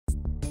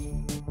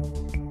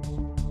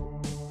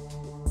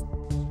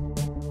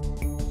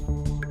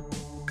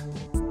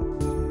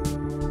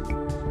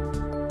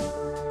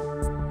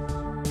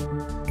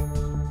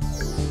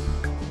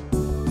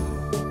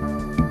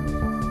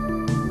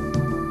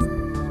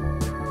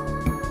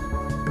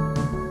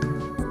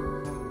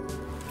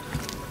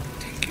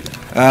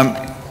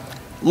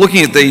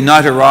Looking at the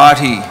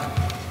notoriety,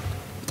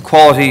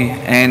 quality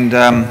and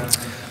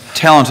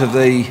talent of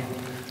the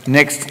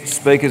next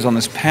speakers on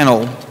this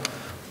panel,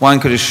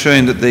 one could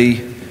assume that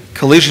the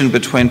collision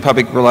between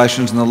public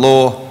relations and the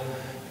law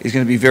is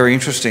going to be very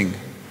interesting,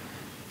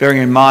 bearing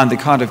in mind the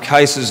kind of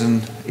cases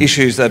and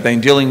issues they've been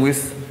dealing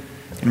with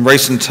in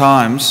recent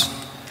times.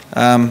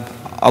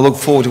 I look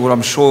forward to what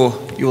I'm sure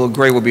you'll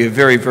agree will be a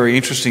very, very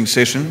interesting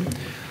session.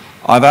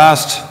 I've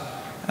asked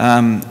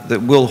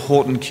that Will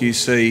Houghton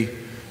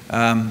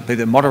QC be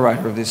the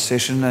moderator of this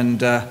session and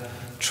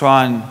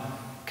try and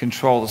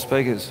control the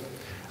speakers.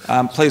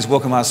 Please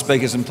welcome our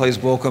speakers and please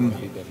welcome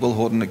Will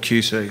Houghton at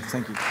QC.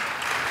 Thank you.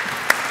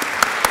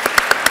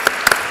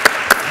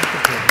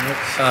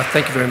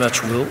 Thank you very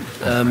much, Will.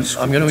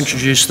 I'm going to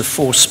introduce the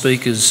four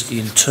speakers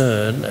in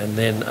turn and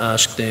then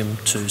ask them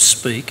to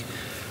speak,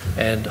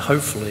 and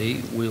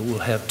hopefully we will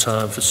have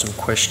time for some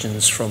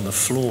questions from the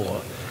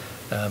floor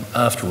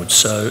afterwards.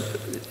 So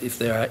if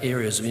there are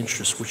areas of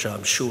interest, which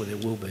I'm sure there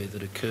will be,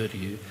 that occur to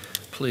you,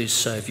 please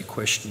save your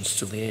questions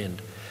till the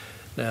end.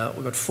 Now,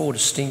 we've got four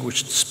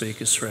distinguished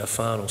speakers for our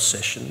final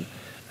session.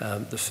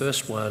 The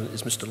first one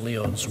is Mr.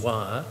 Leon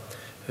Zwier,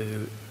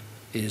 who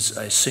is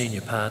a senior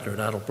partner at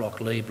Arnold, Bloch,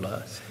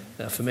 Leibler.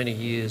 Now, for many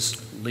years,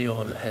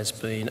 Leon has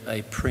been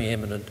a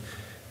preeminent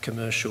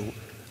commercial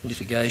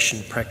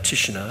litigation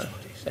practitioner,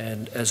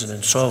 and as an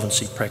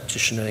insolvency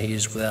practitioner, he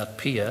is without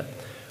peer.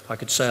 I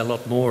could say a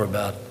lot more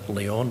about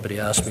Leon, but he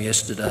asked me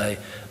yesterday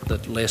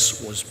that less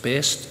was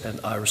best, and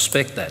I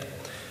respect that.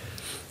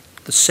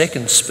 The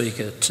second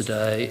speaker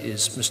today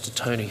is Mr.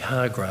 Tony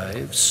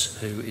Hargreaves,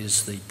 who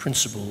is the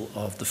principal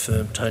of the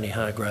firm Tony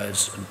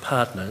Hargreaves and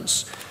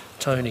Partners.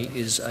 Tony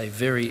is a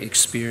very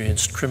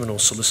experienced criminal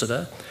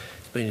solicitor.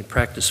 He's been in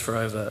practice for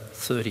over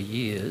 30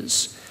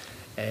 years,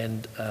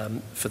 and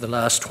for the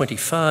last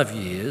 25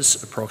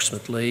 years,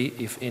 approximately,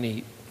 if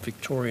any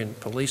Victorian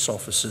police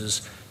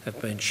officers have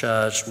been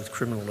charged with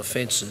criminal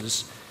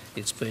offences,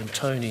 it's been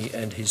Tony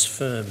and his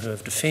firm who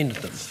have defended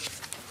them.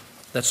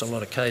 That's a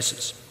lot of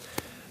cases.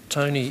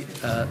 Tony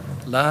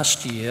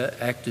last year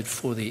acted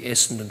for the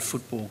Essendon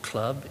Football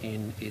Club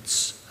in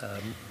its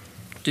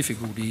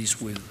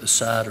difficulties with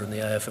ASADA and the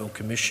AFL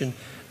Commission.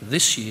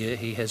 This year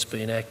he has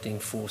been acting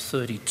for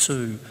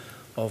 32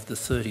 of the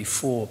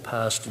 34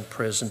 past and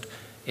present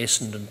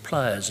Essendon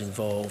players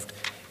involved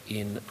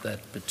in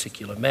that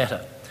particular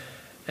matter.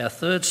 Our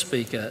third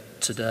speaker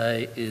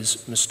today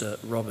is Mr.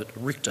 Robert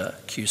Richter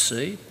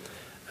QC.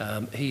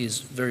 He is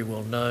very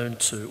well known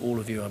to all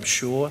of you, I'm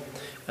sure.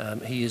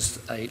 He is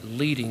a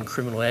leading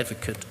criminal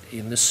advocate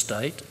in this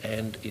state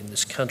and in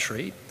this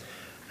country.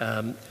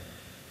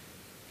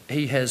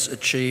 He has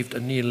achieved a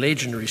near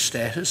legendary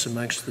status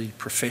amongst the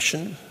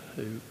profession,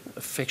 who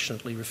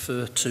affectionately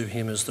refer to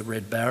him as the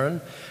Red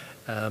Baron.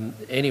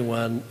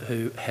 Anyone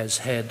who has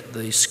had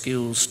the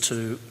skills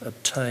to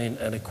obtain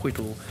an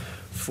acquittal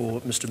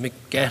for Mr. Mick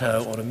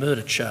Gatto on a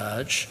murder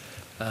charge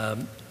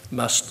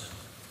must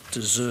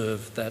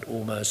deserve that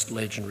almost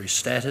legendary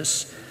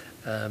status.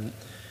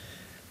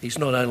 He's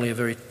not only a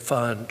very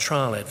fine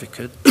trial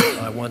advocate.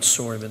 I once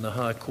saw him in the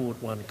High Court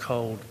one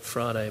cold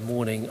Friday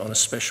morning on a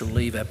special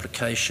leave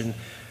application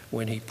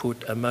when he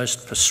put a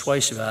most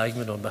persuasive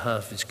argument on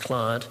behalf of his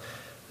client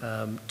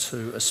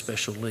to a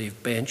special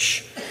leave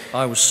bench.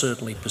 I was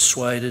certainly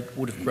persuaded,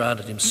 would have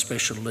granted him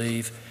special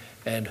leave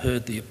and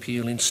heard the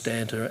appeal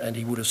instanter, and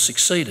he would have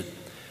succeeded.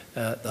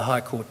 The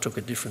High Court took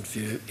a different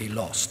view. He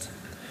lost.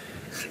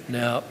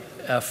 Now,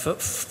 our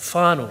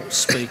final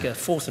speaker,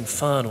 fourth and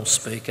final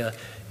speaker,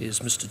 is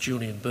Mr.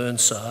 Julian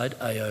Burnside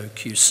AO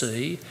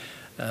QC.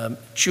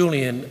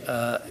 Julian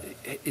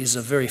is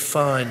a very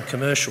fine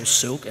commercial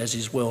silk, as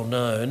is well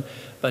known,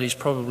 but he's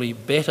probably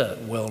better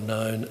well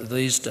known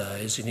these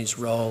days in his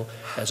role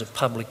as a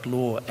public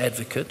law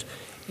advocate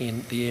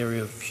in the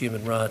area of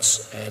human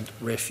rights and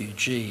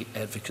refugee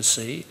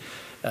advocacy.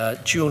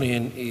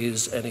 Julian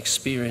is an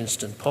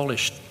experienced and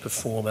polished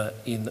performer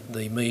in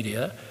the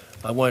media.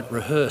 I won't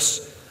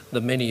rehearse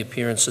the many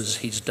appearances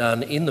he's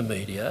done in the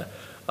media.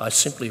 I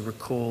simply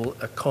recall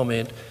a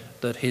comment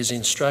that his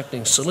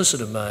instructing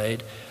solicitor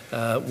made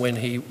when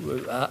he,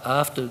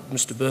 after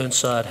Mr.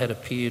 Burnside had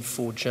appeared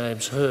for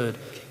James Hird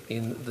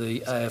in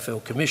the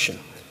AFL Commission.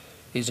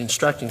 His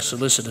instructing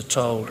solicitor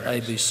told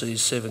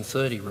ABC's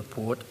 7:30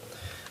 report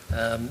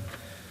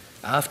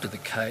after the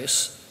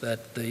case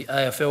that the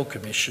AFL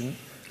Commission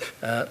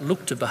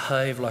looked to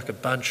behave like a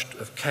bunch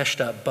of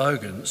cashed-up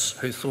bogans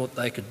who thought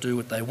they could do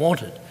what they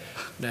wanted.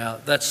 Now,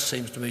 that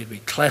seems to me to be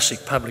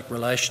classic public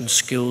relations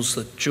skills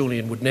that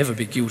Julian would never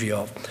be guilty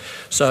of.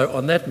 So,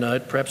 on that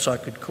note, perhaps I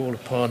could call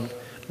upon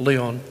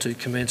Leon to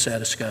commence our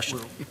discussion.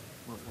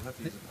 We'll have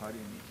to use the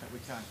podium. We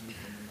can't hear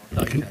from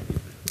the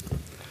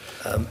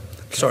Okay.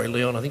 Sorry,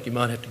 Leon, I think you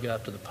might have to go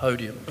up to the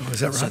podium is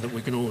that right? so that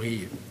we can all hear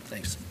you.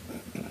 Thanks.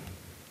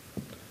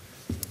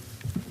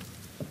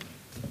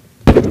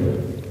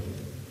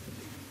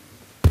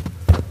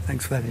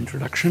 Thanks for that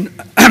introduction.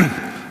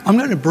 I'm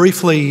going to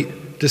briefly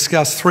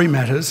discuss three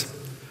matters.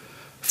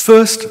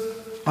 First,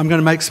 I'm going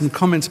to make some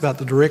comments about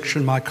the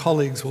direction my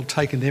colleagues will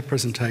take in their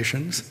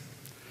presentations.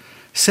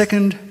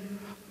 Second,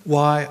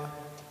 why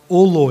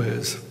all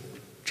lawyers,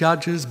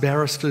 judges,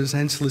 barristers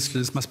and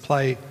solicitors must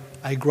play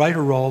a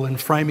greater role in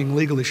framing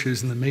legal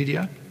issues in the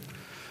media.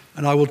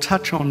 And I will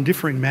touch on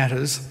differing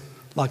matters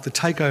like the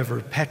takeover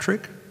of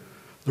Patrick,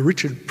 the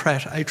Richard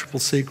Pratt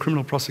ACCC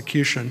criminal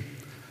prosecution,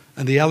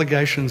 and the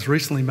allegations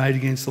recently made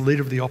against the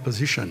Leader of the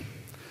Opposition.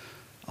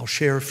 I'll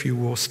share a few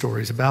war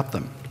stories about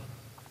them.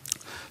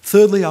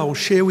 Thirdly, I will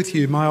share with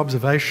you my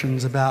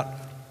observations about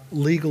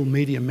legal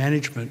media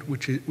management,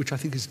 which I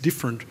think is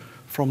different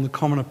from the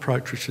common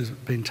approach which has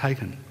been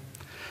taken.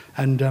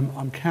 And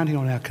I'm counting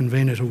on our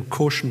convener to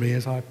caution me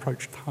as I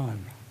approach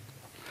time.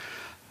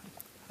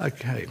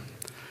 Okay.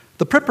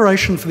 The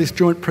preparation for this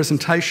joint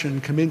presentation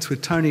commenced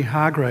with Tony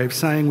Hargreaves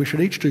saying we should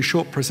each do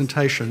short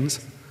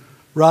presentations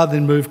rather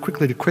than move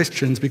quickly to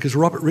questions, because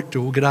Robert Richter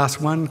will get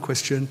asked one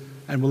question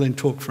and will then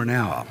talk for an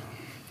hour.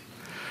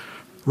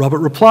 Robert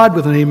replied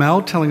with an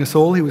email telling us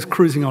all he was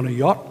cruising on a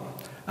yacht,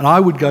 and I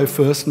would go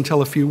first and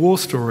tell a few war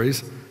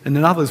stories, and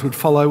then others would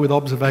follow with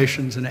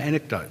observations and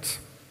anecdotes.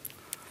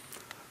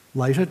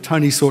 Later,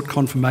 Tony sought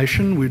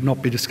confirmation we would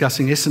not be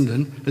discussing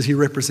Essendon, as he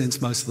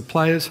represents most of the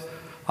players.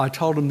 I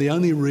told him the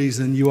only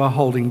reason you are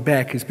holding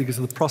back is because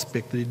of the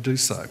prospect that he'd do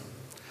so.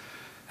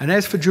 And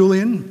as for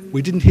Julian,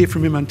 we didn't hear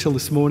from him until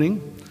this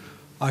morning.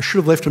 I should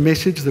have left a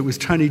message that was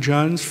Tony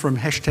Jones from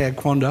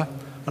 #Quanda,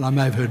 and I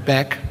may have heard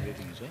back.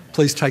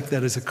 Please take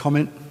that as a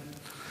comment.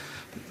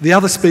 The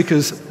other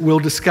speakers will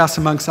discuss,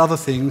 amongst other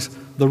things,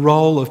 the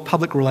role of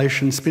public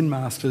relations spin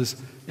masters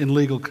in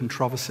legal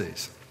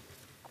controversies.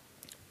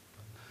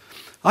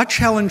 I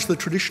challenge the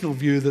traditional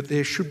view that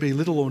there should be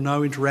little or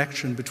no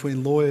interaction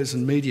between lawyers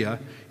and media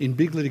in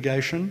big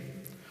litigation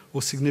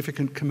or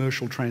significant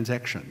commercial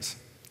transactions.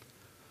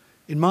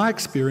 In my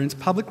experience,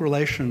 public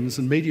relations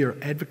and media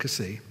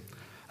advocacy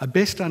are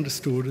best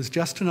understood as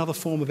just another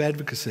form of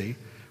advocacy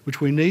which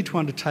we need to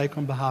undertake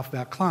on behalf of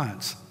our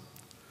clients,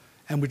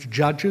 and which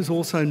judges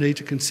also need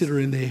to consider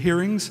in their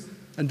hearings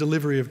and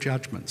delivery of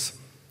judgments.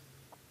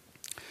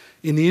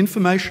 In the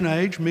information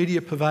age,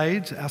 media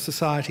pervades our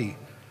society,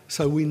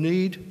 so we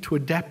need to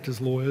adapt as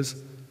lawyers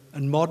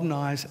and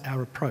modernise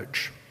our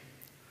approach.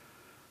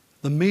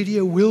 The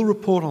media will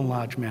report on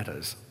large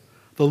matters.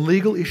 The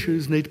legal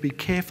issues need to be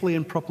carefully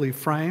and properly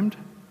framed,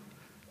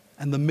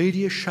 and the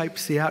media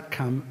shapes the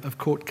outcome of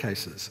court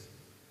cases.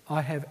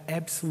 I have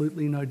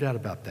absolutely no doubt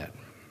about that.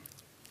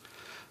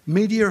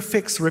 Media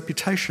affects the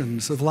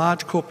reputations of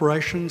large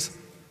corporations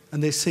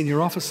and their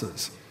senior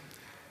officers.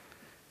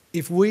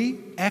 If we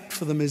act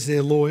for them as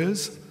their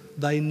lawyers,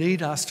 they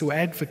need us to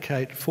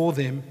advocate for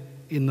them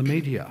in the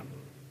media.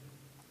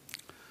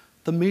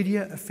 The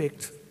media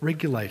affect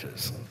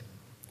regulators.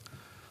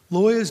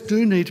 Lawyers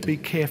do need to be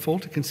careful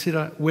to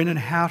consider when and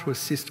how to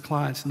assist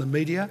clients in the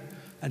media,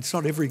 and it's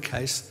not every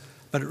case,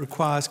 but it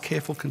requires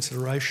careful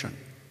consideration.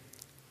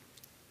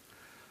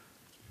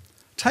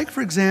 Take,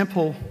 for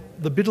example,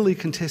 the bitterly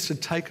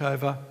contested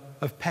takeover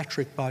of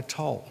Patrick by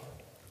Toll.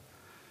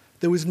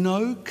 There was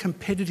no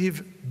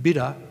competitive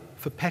bidder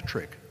for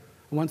Patrick.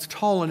 Once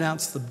Toll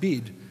announced the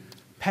bid,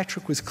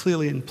 Patrick was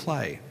clearly in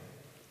play.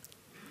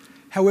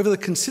 However, the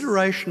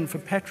consideration for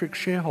Patrick's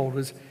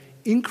shareholders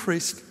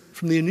increased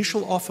from the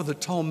initial offer that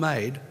Toll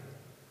made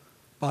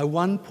by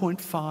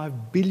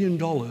 $1.5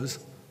 billion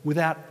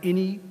without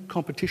any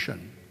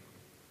competition.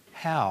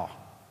 How?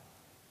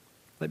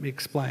 Let me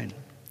explain.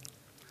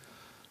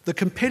 The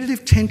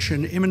competitive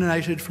tension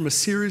emanated from a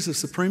series of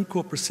Supreme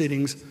Court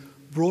proceedings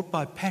brought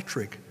by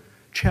Patrick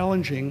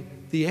challenging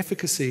the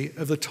efficacy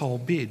of the Toll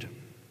bid.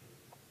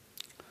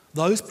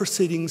 Those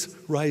proceedings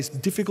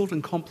raised difficult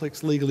and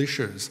complex legal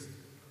issues,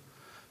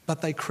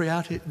 but they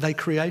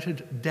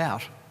created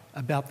doubt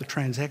about the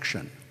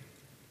transaction.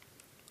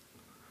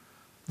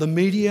 The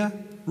media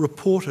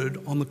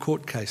reported on the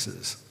court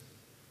cases.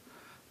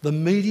 The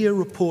media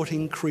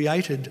reporting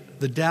created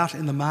the doubt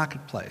in the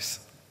marketplace.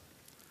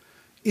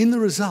 In the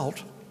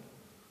result,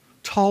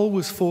 Toll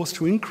was forced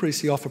to increase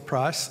the offer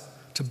price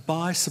to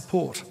buy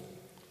support,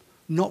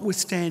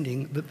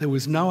 notwithstanding that there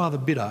was no other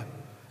bidder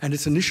and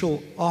its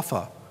initial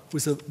offer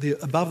was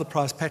above the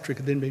price Patrick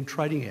had then been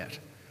trading at.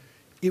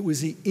 It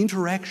was the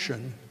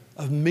interaction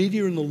of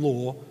media and the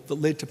law that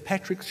led to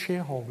Patrick's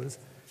shareholders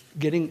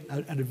getting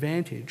an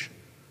advantage,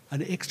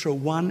 an extra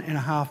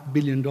 $1.5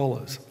 billion.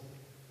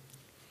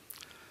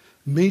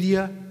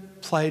 Media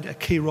played a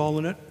key role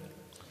in it,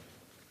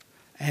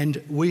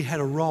 and we had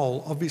a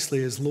role,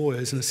 obviously, as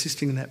lawyers in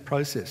assisting in that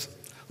process.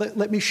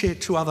 Let me share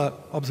two other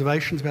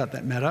observations about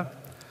that matter.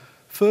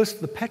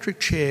 First, the Patrick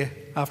chair,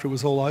 after it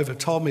was all over,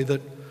 told me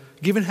that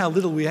given how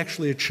little we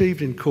actually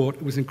achieved in court,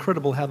 it was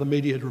incredible how the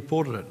media had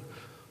reported it.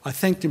 I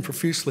thanked him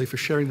profusely for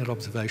sharing that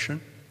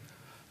observation.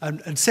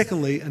 And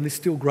secondly, and this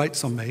still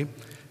grates on me,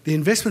 the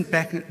investment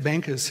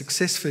bankers'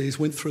 success fees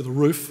went through the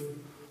roof,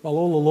 while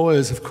all the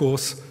lawyers, of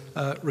course,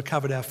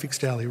 recovered our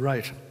fixed hourly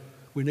rate.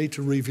 We need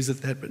to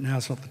revisit that, but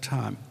now's not the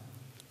time.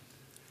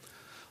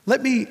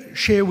 Let me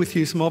share with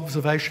you some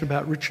observation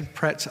about Richard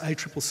Pratt's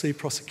ACCC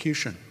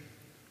prosecution.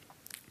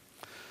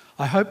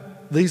 I hope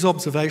these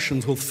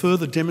observations will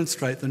further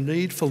demonstrate the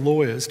need for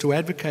lawyers to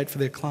advocate for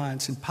their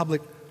clients in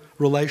public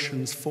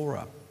relations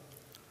fora.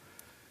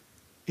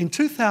 In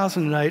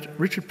 2008,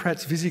 Richard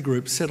Pratt's Visi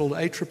Group settled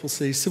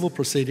ACCC civil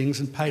proceedings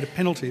and paid a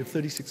penalty of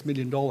 $36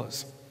 million.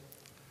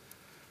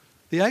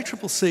 The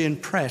ACCC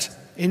and Pratt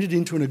entered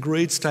into an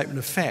agreed statement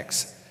of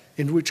facts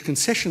in which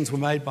concessions were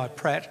made by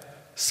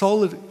Pratt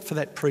solely for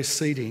that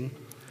proceeding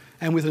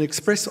and with an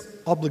express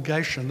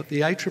obligation that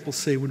the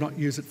ACCC would not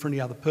use it for any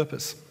other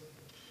purpose.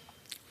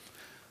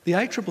 The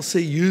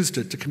ACCC used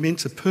it to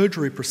commence a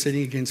perjury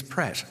proceeding against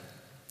Pratt.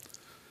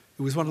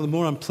 It was one of the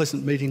more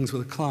unpleasant meetings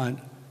with a client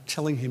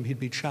telling him he'd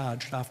be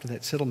charged after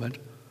that settlement.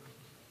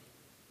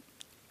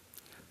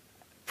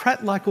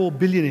 Pratt, like all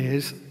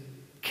billionaires,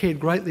 cared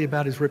greatly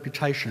about his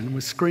reputation and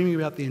was screaming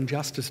about the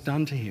injustice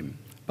done to him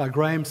by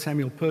Graham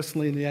Samuel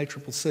personally in the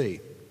ACCC.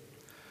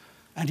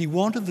 And he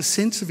wanted the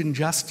sense of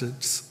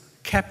injustice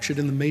captured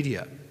in the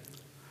media.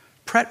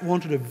 Pratt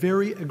wanted a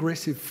very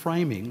aggressive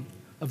framing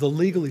of the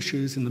legal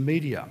issues in the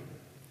media.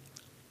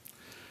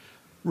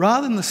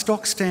 Rather than the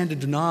stock standard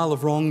denial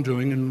of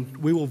wrongdoing, and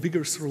we will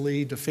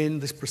vigorously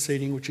defend this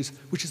proceeding, which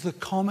is the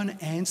common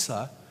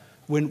answer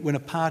when a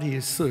party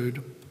is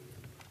sued,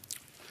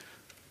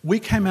 we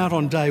came out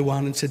on day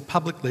one and said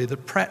publicly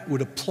that Pratt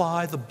would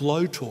apply the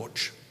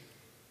blowtorch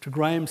to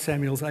Graham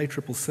Samuel's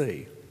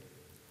ACCC.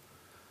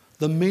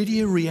 The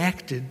media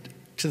reacted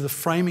to the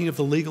framing of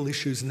the legal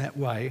issues in that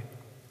way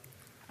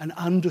and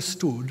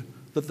understood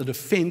that the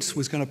defence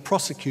was going to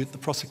prosecute the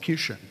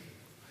prosecution.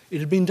 It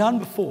had been done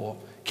before.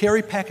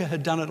 Kerry Packer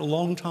had done it a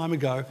long time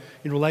ago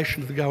in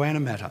relation to the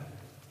Goanna matter.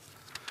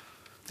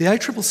 The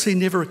ACCC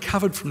never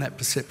recovered from that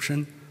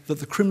perception that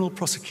the criminal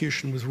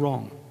prosecution was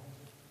wrong.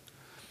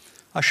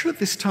 I should at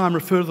this time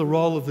refer to the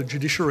role of the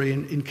judiciary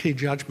in key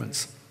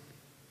judgments.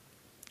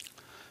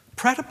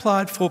 Pratt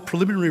applied for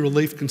preliminary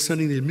relief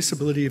concerning the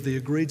admissibility of the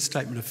agreed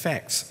statement of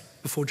facts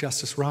before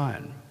Justice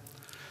Ryan.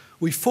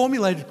 We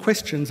formulated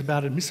questions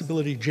about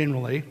admissibility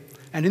generally,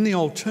 and in the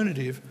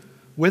alternative,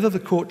 whether the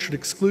court should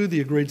exclude the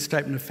agreed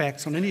statement of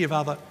facts on any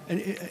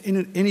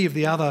of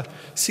the other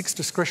 6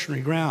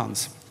 discretionary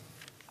grounds.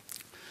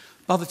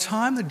 By the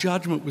time the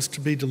judgment was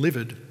to be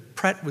delivered,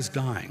 Pratt was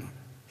dying.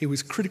 He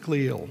was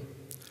critically ill.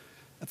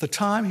 At the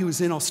time, he was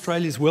then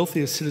Australia's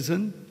wealthiest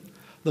citizen.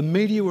 The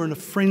media were in a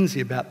frenzy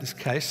about this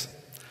case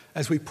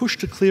as we pushed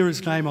to clear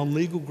his name on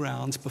legal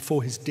grounds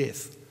before his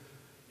death.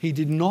 He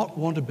did not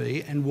want to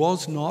be and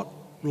was not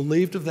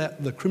relieved of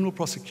the criminal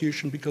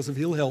prosecution because of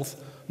ill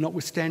health,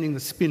 notwithstanding the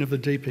spin of the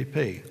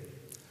DPP.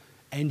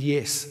 And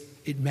yes,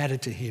 it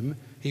mattered to him.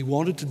 He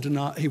wanted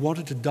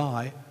to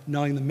die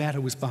knowing the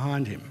matter was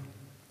behind him.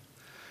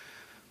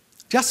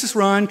 Justice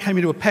Ryan came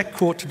into a packed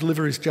court to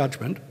deliver his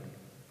judgment,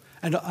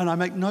 and I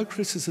make no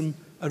criticism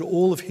at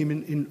all of him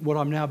in what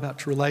I'm now about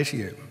to relay to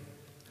you,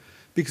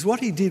 because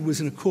what he did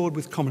was in accord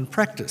with common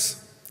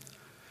practice.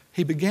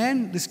 He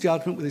began this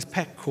judgment with his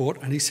packed court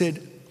and he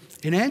said,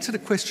 in answer to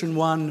question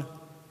 1,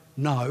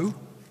 no,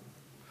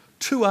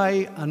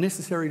 2A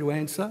unnecessary to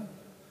answer,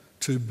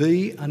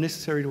 2B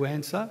unnecessary to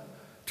answer,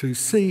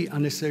 2C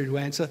unnecessary to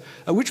answer,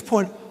 at which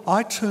point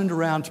I turned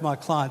around to my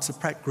clients, the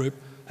Pratt Group,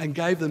 and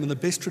gave them, in the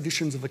best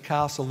traditions of the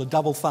castle, the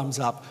double thumbs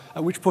up,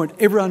 at which point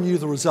everyone knew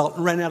the result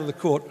and ran out of the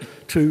court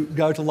to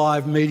go to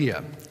live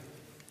media.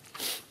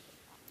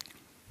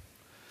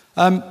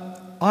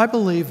 I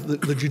believe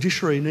that the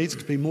judiciary needs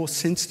to be more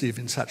sensitive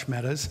in such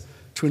matters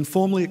to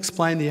informally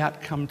explain the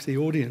outcome to the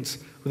audience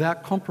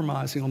without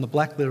compromising on the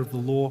black letter of the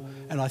law,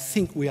 and I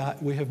think we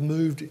have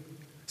moved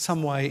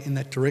some way in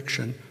that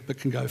direction, but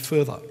can go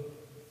further.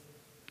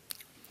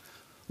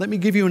 Let me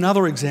give you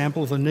another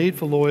example of the need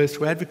for lawyers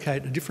to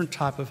advocate a different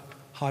type of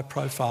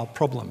high-profile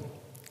problem.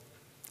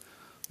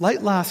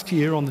 Late last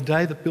year, on the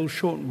day that Bill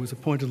Shorten was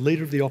appointed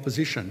Leader of the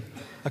Opposition,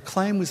 a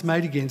claim was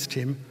made against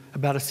him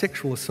about a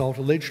sexual assault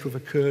alleged to have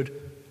occurred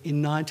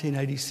in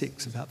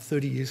 1986, about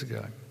 30 years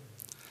ago.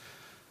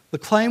 The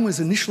claim was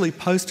initially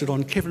posted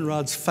on Kevin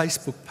Rudd's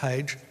Facebook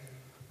page,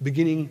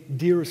 beginning,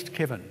 "Dearest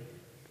Kevin."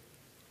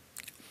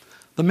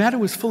 The matter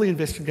was fully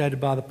investigated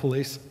by the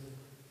police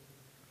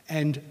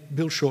and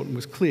Bill Shorten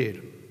was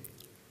cleared.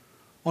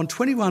 On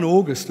 21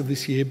 August of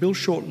this year, Bill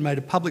Shorten made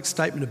a public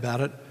statement about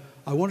it.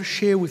 I want to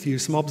share with you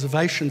some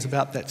observations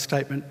about that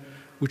statement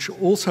which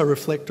also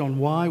reflect on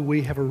why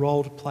we have a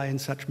role to play in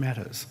such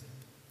matters.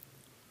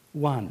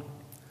 1,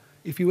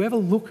 if you ever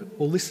look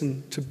or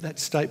listen to that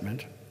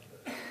statement,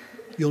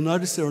 you'll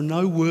notice there are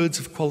no words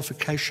of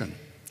qualification.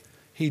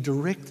 He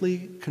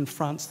directly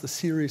confronts the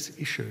serious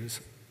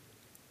issues.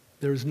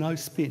 There is no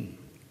spin.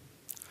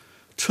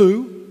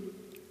 2,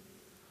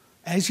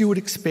 as you would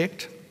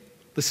expect,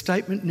 the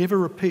statement never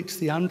repeats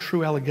the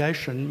untrue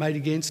allegation made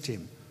against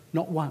him.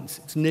 Not once.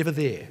 It's never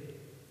there.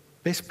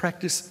 Best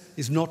practice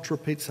is not to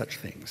repeat such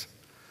things.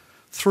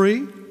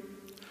 3,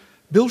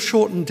 Bill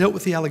Shorten dealt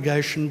with the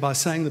allegation by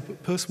saying the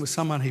person was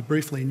someone he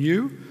briefly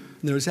knew,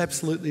 and there is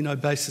absolutely no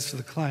basis for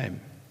the claim.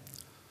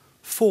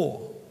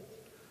 4,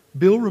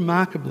 Bill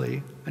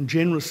remarkably and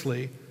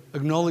generously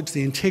acknowledged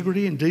the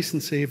integrity and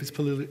decency of his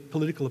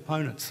political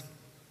opponents.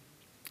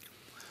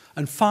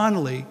 And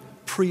finally,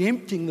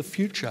 preempting the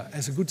future,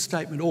 as a good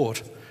statement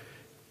ought,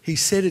 he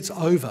said it's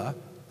over,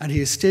 and he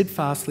has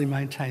steadfastly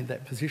maintained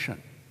that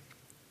position.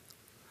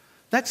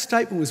 That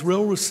statement was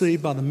well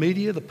received by the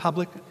media, the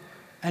public,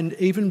 and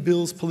even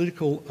Bill's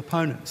political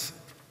opponents.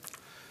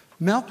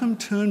 Malcolm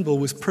Turnbull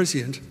was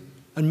president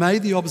and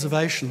made the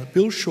observation that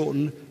Bill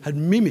Shorten had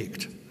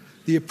mimicked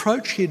the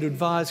approach he had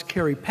advised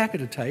Kerry Packer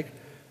to take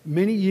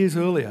many years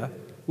earlier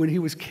when he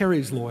was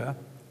Kerry's lawyer,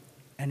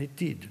 and it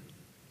did.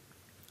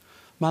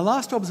 My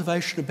last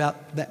observation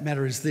about that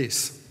matter is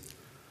this.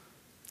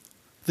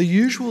 The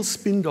usual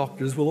spin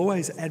doctors will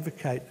always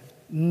advocate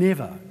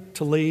never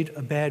to lead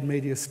a bad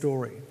media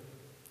story.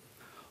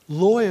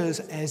 Lawyers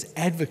as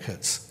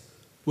advocates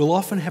will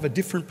often have a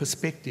different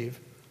perspective,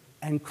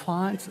 and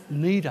clients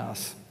need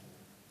us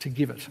to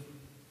give it.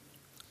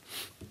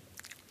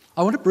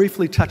 I want to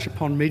briefly touch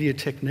upon media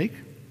technique.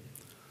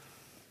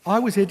 I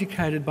was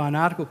educated by an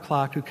article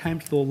clerk who came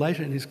to the law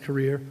later in his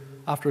career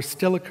after a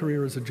stellar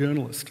career as a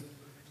journalist.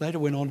 He later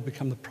went on to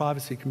become the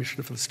Privacy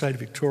Commissioner for the State of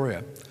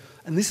Victoria.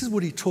 And this is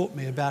what he taught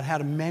me about how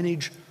to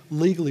manage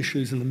legal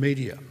issues in the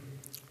media.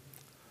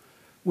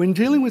 When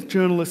dealing with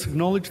journalists,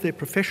 acknowledge their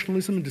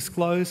professionalism and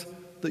disclose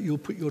that you'll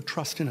put your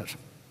trust in it.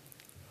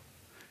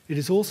 It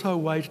is also a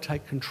way to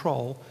take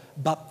control,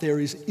 but there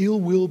is ill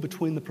will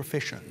between the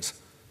professions.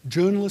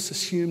 Journalists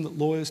assume that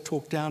lawyers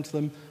talk down to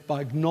them.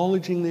 By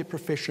acknowledging their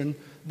profession,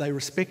 they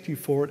respect you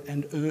for it,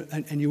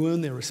 and you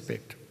earn their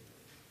respect.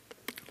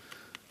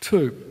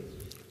 2,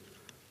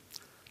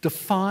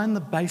 define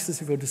the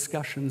basis of your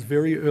discussions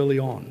very early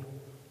on.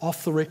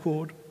 Off the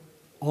record,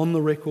 on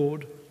the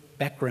record,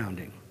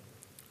 backgrounding.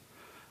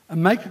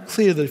 And make it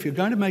clear that if you're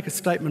going to make a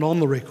statement on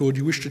the record,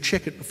 you wish to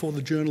check it before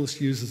the journalist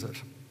uses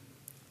it.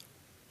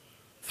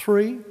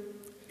 3,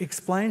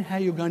 explain how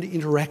you're going to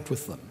interact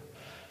with them,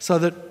 so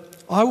that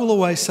I will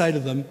always say to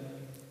them,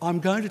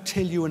 I'm going to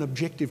tell you an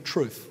objective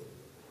truth.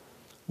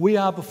 We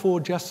are before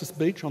Justice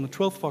Beach on the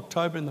 12th of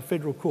October in the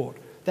Federal Court.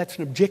 That's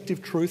an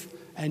objective truth,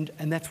 and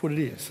that's what it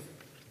is.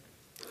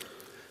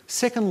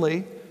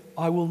 Secondly,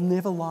 I will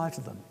never lie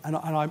to them. And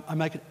I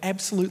make it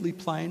absolutely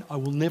plain, I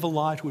will never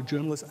lie to a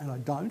journalist, and I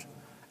don't,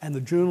 and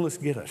the journalists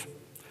get it.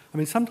 I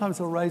mean, sometimes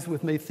they'll raise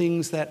with me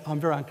things that I'm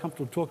very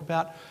uncomfortable to talk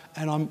about,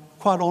 and I'm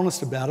quite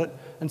honest about it,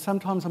 and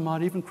sometimes I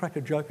might even crack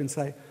a joke and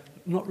say,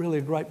 not really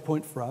a great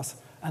point for us,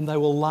 and they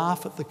will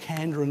laugh at the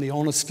candour and the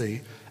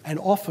honesty, and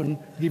often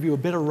give you a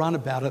better run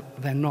about it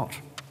than not.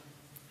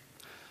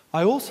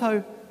 I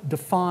also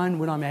define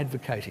when I'm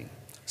advocating.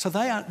 So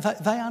they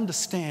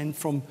understand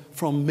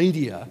from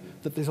media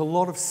that there's a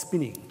lot of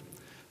spinning.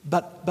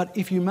 But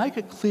if you make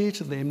it clear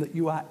to them that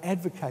you are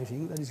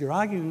advocating, that is, you're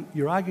arguing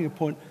a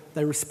point,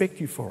 they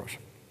respect you for it.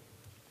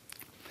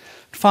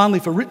 Finally,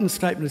 if a written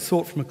statement is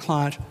sought from a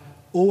client,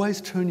 always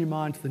turn your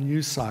mind to the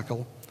news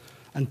cycle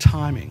and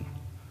timing.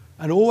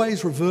 And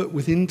always revert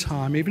within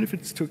time, even if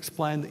it's to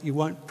explain that you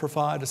won't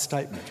provide a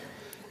statement.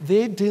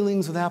 Their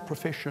dealings with our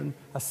profession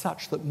are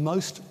such that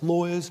most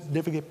lawyers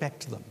never get back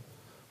to them,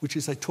 which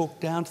is they talk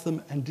down to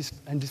them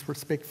and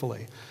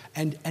disrespectfully.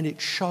 And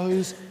it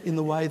shows in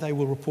the way they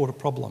will report a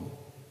problem.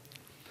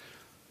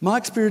 My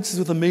experiences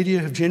with the media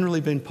have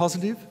generally been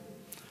positive.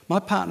 My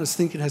partners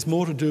think it has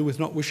more to do with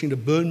not wishing to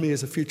burn me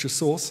as a future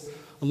source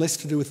and less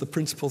to do with the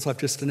principles I've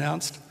just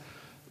announced.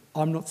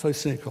 I'm not so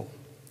cynical.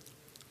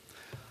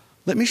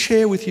 Let me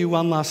share with you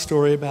one last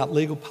story about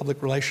legal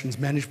public relations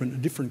management in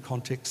a different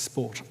context,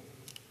 sport.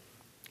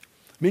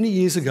 Many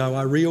years ago,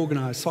 I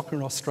reorganised soccer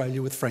in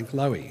Australia with Frank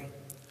Lowy.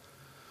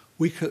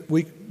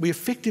 We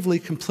effectively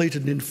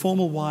completed an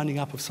informal winding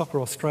up of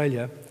Soccer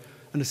Australia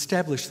and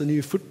established the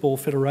new Football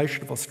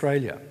Federation of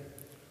Australia.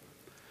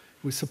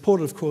 It was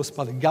supported, of course,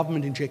 by the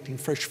government injecting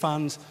fresh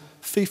funds,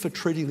 FIFA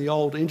treating the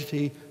old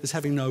entity as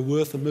having no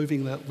worth and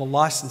moving the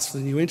licence to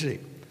the new entity.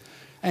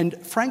 And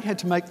Frank had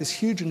to make this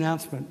huge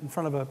announcement in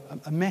front of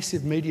a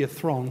massive media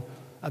throng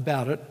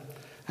about it.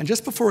 And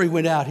just before he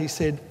went out, he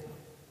said,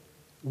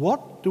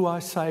 "What do I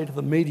say to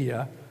the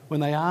media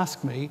when they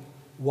ask me,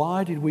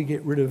 why did we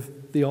get rid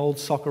of the old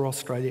Soccer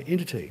Australia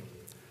entity?"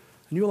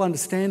 And you'll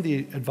understand the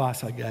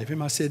advice I gave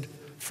him. I said,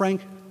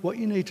 "Frank, what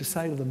you need to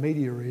say to the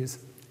media is,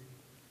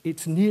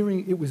 it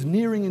was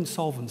nearing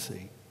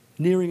insolvency,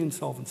 nearing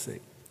insolvency."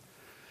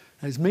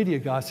 And his media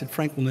guy said,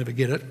 "Frank will never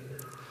get it."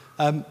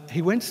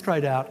 He went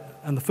straight out,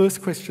 and the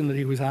first question that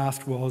he was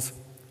asked was,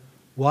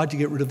 "Why'd you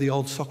get rid of the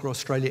old Soccer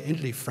Australia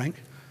entity, Frank?"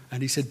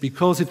 And he said,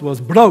 "Because it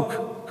was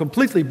broke,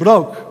 completely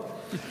broke."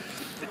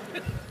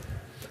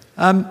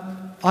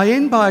 I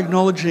end by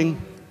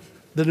acknowledging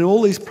that in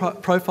all these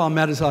profile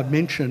matters I've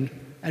mentioned,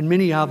 and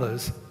many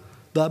others,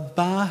 the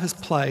bar has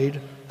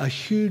played a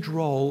huge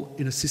role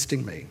in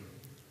assisting me.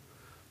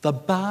 The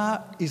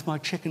bar is my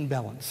check and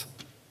balance.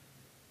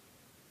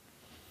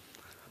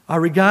 I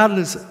regard it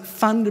as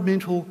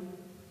fundamental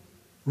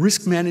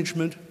risk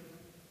management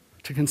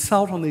to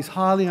consult on these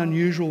highly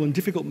unusual and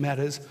difficult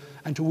matters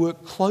and to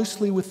work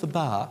closely with the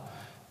bar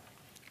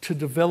to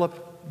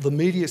develop the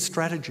media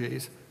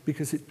strategies,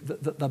 because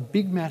the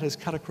big matters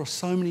cut across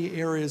so many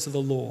areas of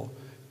the law: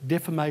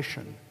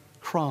 defamation,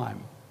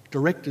 crime,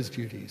 directors'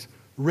 duties,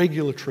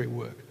 regulatory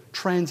work,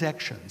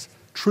 transactions,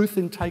 truth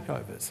in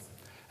takeovers.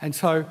 And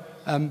so,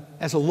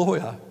 as a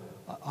lawyer,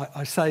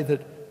 I say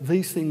that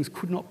these things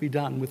could not be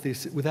done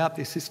without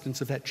the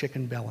assistance of that check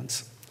and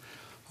balance.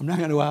 I'm now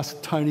going to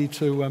ask Tony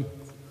to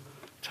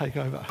take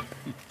over.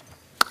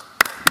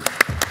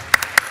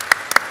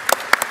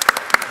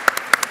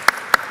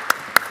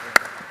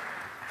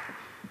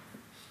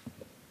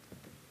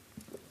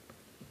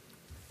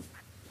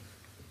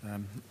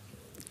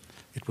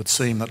 It would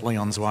seem that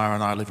Leon Zwier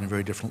and I live in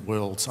very different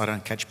worlds. I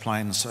don't catch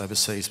planes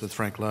overseas with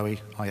Frank Lowy.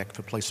 I act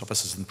for police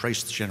officers and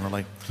priests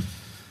generally.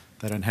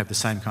 They don't have the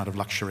same kind of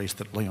luxuries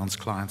that Leon's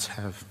clients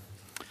have.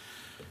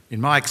 In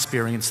my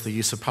experience, the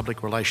use of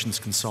public relations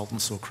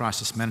consultants or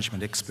crisis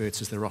management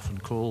experts, as they're often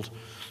called,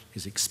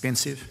 is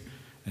expensive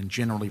and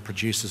generally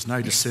produces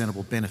no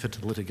discernible benefit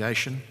to the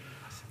litigation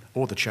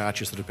or the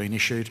charges that have been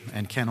issued,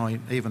 and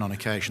can, even on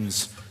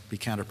occasions, be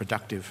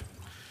counterproductive.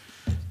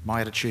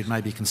 My attitude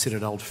may be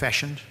considered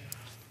old-fashioned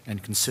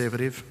and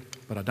conservative,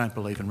 but I don't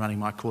believe in running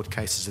my court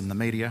cases in the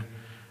media,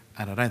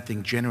 and I don't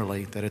think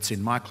generally that it's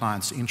in my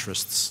clients'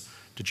 interests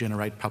to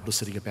generate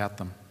publicity about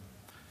them.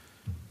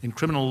 In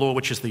criminal law,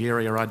 which is the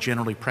area I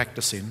generally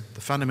practice in,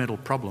 the fundamental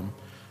problem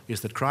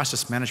is that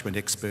crisis management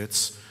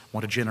experts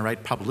want to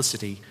generate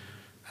publicity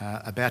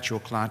about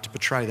your client to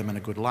portray them in a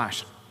good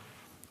light.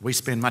 We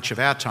spend much of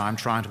our time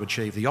trying to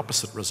achieve the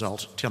opposite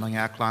result, telling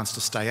our clients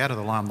to stay out of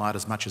the limelight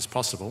as much as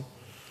possible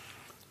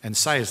and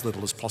say as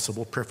little as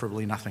possible,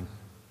 preferably nothing.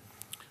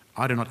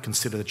 I do not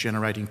consider that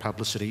generating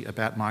publicity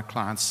about my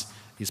clients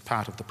is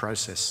part of the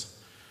process.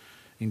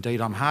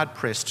 Indeed, I'm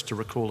hard-pressed to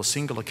recall a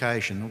single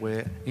occasion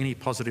where any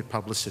positive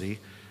publicity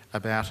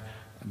about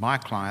my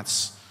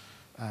clients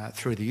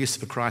through the use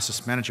of a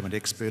crisis management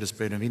expert has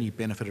been of any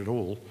benefit at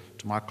all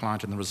to my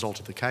client in the result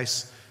of the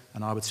case,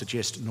 and I would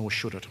suggest nor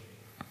should it.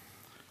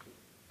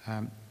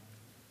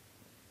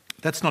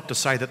 That's not to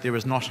say that there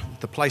is not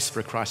the place for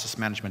a crisis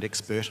management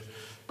expert.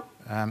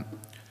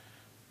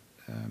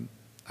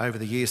 Over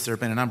the years, there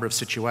have been a number of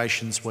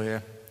situations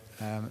where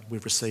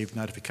we've received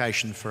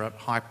notification for a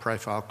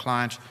high-profile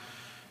client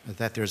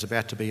that there is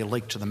about to be a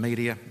leak to the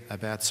media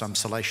about some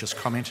salacious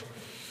comment,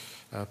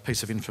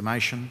 piece of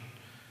information.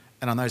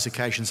 And on those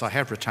occasions, I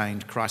have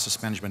retained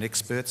crisis management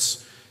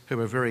experts who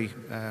are very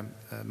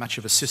much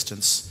of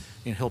assistance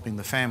in helping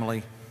the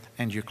family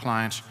and your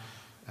client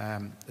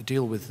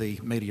deal with the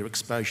media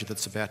exposure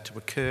that's about to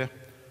occur.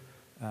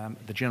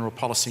 The general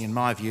policy, in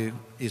my view,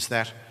 is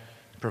that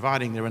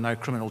providing there are no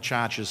criminal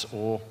charges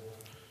or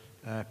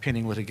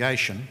pending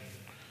litigation,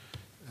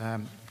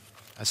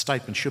 a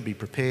statement should be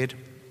prepared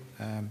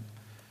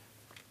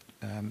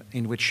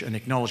in which an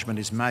acknowledgement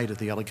is made of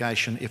the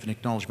allegation. If an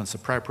acknowledgement's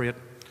appropriate,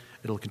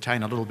 it'll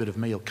contain a little bit of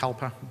mea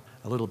culpa,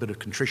 a little bit of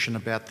contrition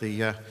about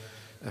the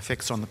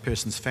effects on the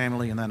person's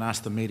family, and then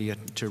ask the media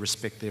to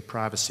respect their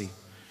privacy.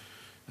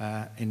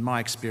 In my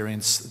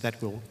experience,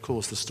 that will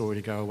cause the story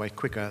to go away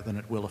quicker than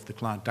it will if the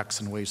client ducks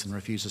and weaves and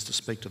refuses to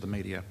speak to the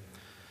media.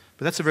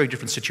 But that's a very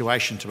different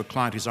situation to a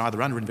client who's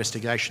either under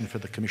investigation for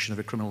the commission of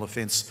a criminal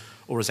offence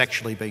or has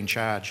actually been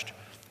charged.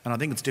 And I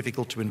think it's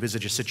difficult to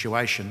envisage a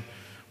situation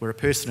where a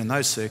person in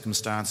those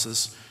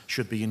circumstances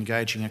should be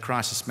engaging a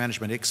crisis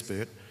management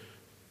expert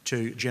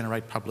to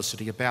generate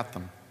publicity about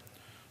them.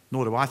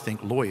 Nor do I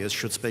think lawyers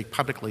should speak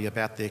publicly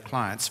about their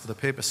clients for the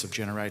purpose of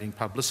generating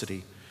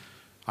publicity.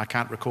 I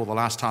can't recall the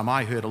last time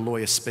I heard a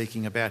lawyer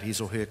speaking about his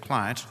or her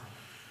client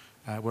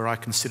where I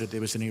considered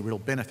there was any real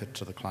benefit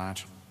to the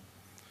client.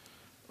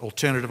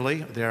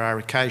 Alternatively, there are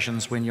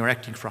occasions when you're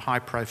acting for a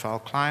high-profile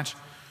client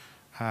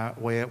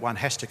where one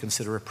has to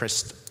consider a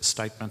press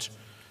statement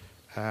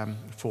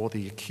for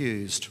the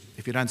accused.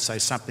 If you don't say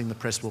something, the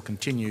press will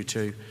continue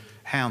to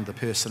hound the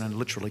person and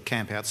literally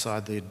camp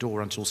outside their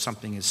door until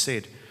something is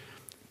said.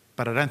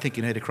 But I don't think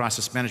you need a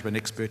crisis management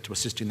expert to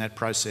assist in that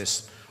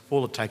process.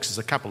 All it takes is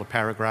a couple of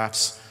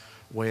paragraphs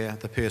where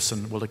the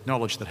person will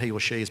acknowledge that he or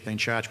she has been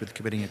charged with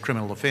committing a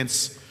criminal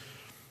offence.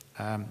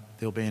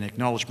 There'll be an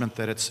acknowledgement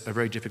that it's a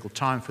very difficult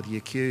time for the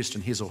accused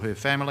and his or her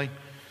family.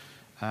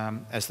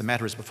 As the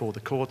matter is before the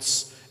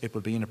courts, it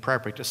would be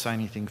inappropriate to say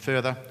anything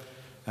further.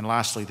 And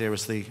lastly, there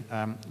is the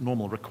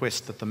normal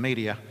request that the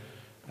media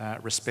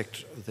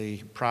respect the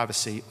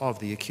privacy of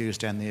the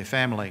accused and their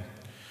family.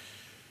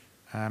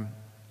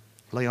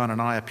 Leon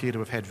and I appear to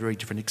have had very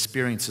different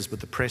experiences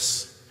with the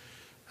press.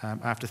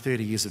 After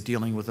 30 years of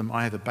dealing with them,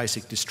 I have a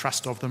basic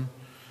distrust of them.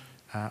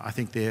 I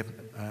think they're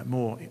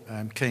more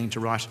keen to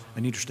write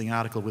an interesting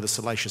article with a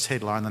salacious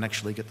headline than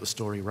actually get the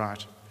story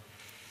right.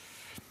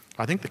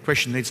 I think the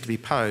question needs to be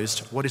posed,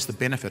 what is the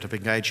benefit of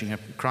engaging a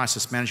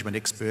crisis management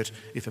expert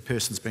if a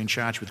person's been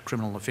charged with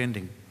criminal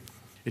offending?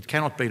 It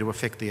cannot be to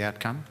affect the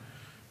outcome.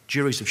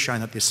 Juries have shown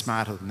that they're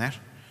smarter than that.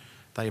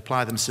 They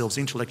apply themselves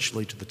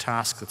intellectually to the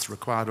task that's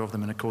required of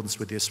them in accordance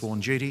with their sworn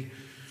duty.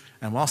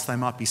 And whilst they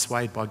might be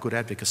swayed by good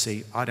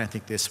advocacy, I don't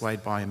think they're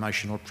swayed by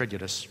emotion or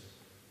prejudice.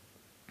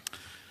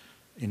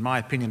 In my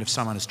opinion, if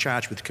someone is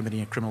charged with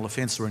committing a criminal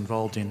offence or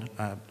involved in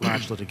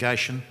large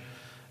litigation,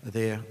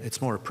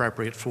 it's more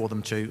appropriate for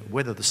them to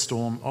weather the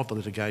storm of the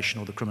litigation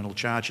or the criminal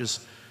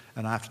charges,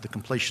 and after the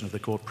completion of the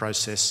court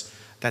process,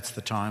 that's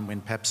the time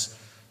when perhaps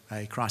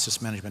a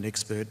crisis management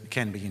expert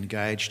can be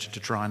engaged to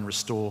try and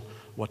restore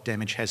what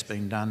damage has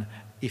been done,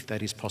 if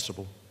that is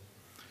possible.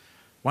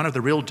 One of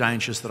the real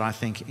dangers that I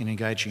think in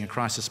engaging a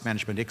crisis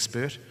management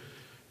expert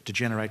to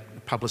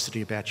generate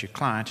publicity about your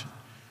client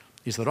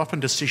is that often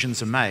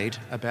decisions are made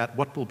about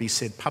what will be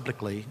said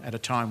publicly at a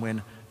time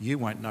when you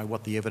won't know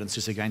what the evidence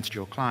is against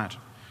your client.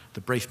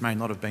 The brief may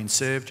not have been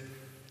served,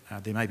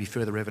 there may be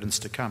further evidence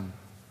to come.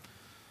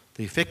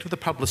 The effect of the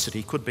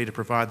publicity could be to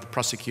provide the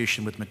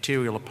prosecution with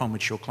material upon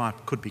which your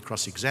client could be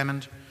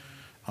cross-examined.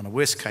 On a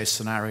worst-case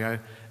scenario,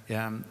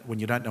 when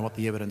you don't know what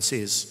the evidence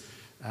is,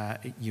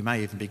 you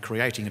may even be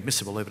creating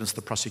admissible evidence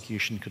the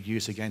prosecution could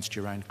use against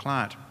your own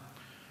client.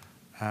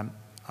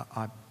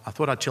 I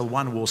thought I'd tell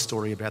one war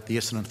story about the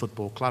Essendon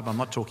Football Club. I'm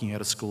not talking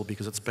out of school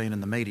because it's been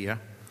in the media.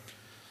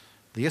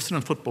 The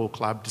Essendon Football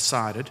Club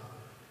decided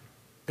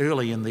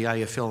early in the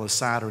AFL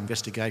Asada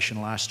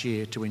investigation last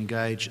year to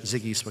engage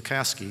Ziggy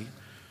Swakowski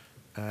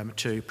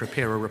to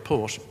prepare a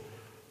report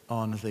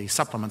on the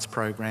supplements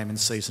program in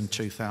season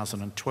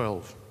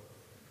 2012.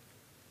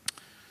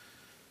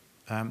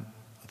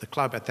 The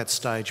club at that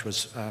stage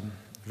was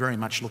very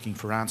much looking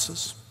for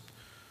answers,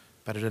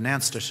 but it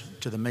announced it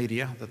to the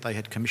media that they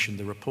had commissioned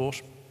the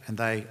report, and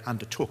they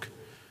undertook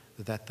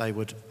that they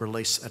would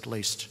release at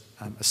least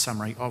a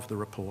summary of the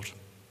report.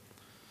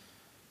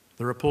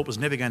 The report was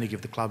never going to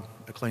give the club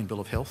a clean bill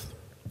of health.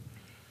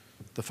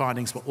 The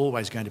findings were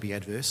always going to be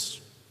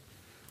adverse.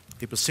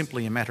 It was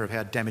simply a matter of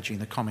how damaging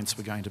the comments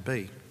were going to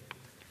be.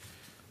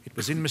 It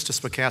was in Mr.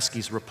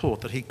 Swakowski's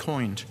report that he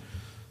coined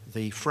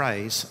the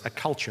phrase, a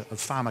culture of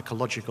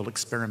pharmacological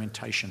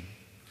experimentation.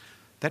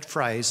 That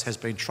phrase has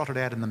been trotted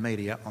out in the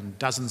media on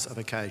dozens of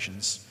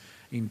occasions.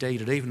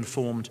 Indeed, it even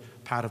formed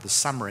part of the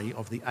summary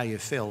of the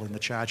AFL in the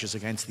charges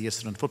against the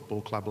Essendon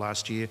Football Club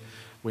last year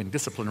when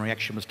disciplinary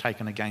action was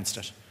taken against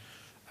it.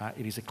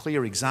 It is a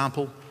clear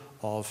example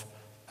of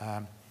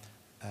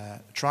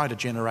trying to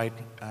generate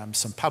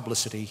some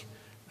publicity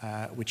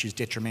which is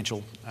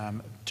detrimental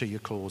to your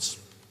cause.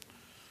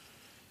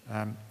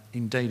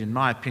 Indeed, in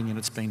my opinion,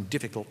 it's been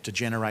difficult to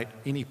generate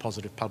any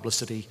positive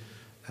publicity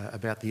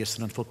about the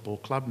Essendon Football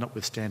Club,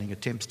 notwithstanding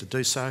attempts to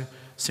do so,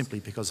 simply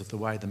because of the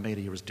way the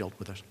media has dealt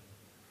with it.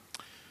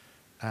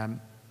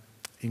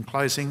 In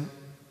closing,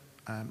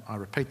 I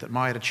repeat that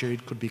my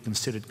attitude could be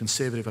considered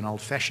conservative and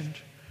old-fashioned.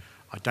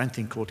 I don't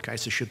think court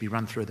cases should be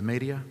run through the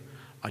media.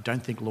 I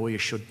don't think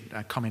lawyers should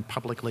comment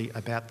publicly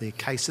about their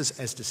cases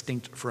as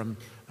distinct from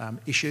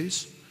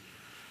issues.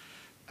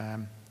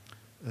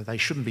 They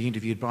shouldn't be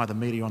interviewed by the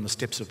media on the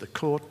steps of the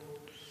court.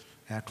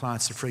 Our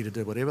clients are free to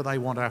do whatever they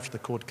want after the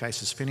court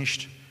case is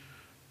finished.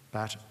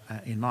 But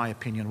in my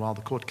opinion, while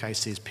the court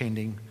case is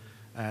pending,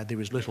 there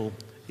is little,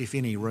 if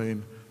any,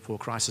 room for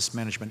crisis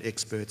management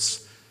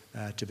experts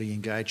to be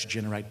engaged to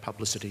generate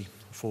publicity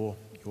for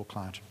your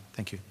client.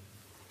 Thank you.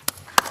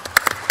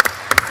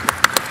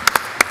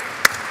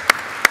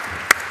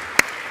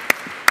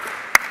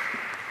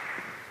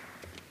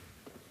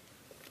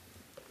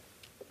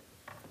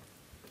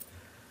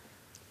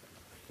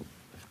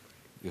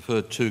 You've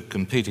heard two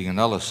competing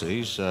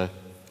analyses,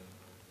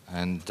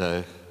 and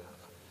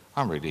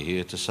I'm really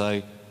here to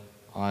say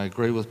I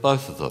agree with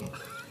both of them,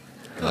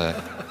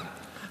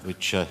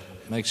 which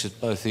makes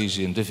it both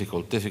easy and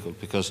difficult. Difficult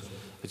because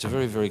it's a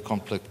very, very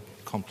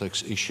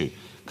complex issue.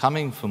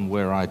 Coming from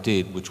where I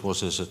did, which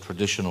was as a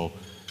traditional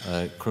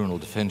criminal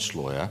defence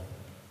lawyer,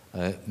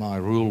 my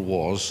rule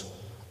was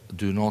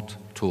do not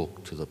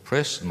talk to the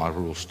press, and my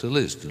rule still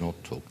is do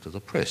not talk to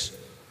the press.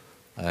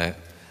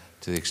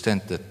 To the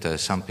extent that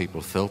some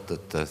people felt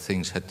that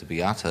things had to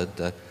be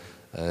uttered,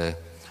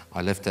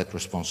 I left that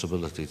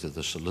responsibility to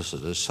the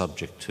solicitors,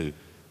 subject to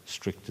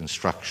strict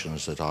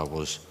instructions that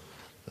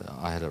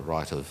I had a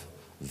right of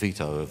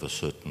veto over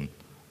certain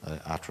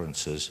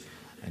utterances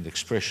and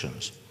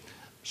expressions.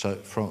 So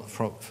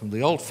from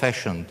the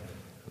old-fashioned,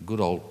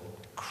 good old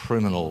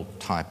criminal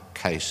type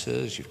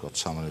cases, you've got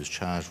someone who's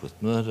charged with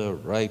murder,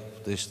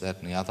 rape, this, that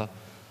and the other,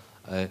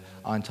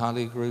 I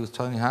entirely agree with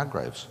Tony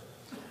Hargreaves.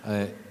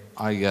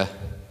 I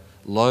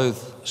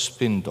loathe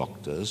spin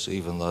doctors,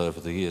 even though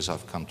over the years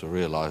I've come to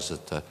realise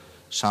that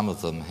some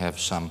of them have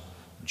some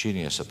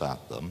genius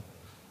about them.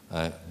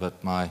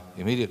 But my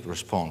immediate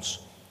response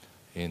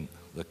in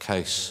the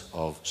case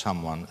of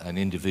someone, an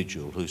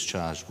individual who's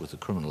charged with a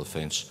criminal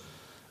offence,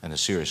 and a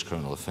serious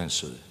criminal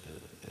offence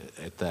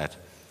at that,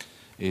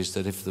 is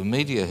that if the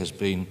media has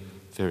been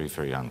very,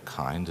 very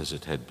unkind, as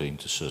it had been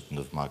to certain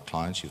of my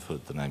clients, you've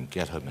heard the name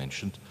Gatto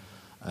mentioned,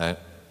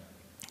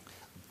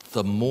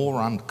 the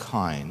more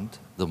unkind,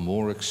 the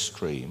more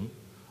extreme,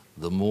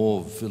 the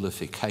more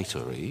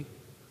vilificatory,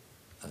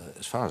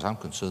 as far as I'm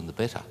concerned, the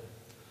better.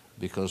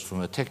 Because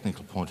from a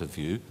technical point of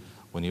view,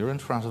 when you're in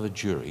front of a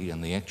jury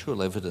and the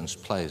actual evidence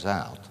plays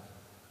out,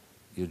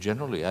 you're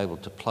generally able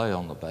to play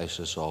on the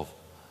basis of,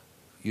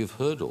 you've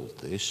heard all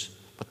this,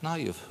 but now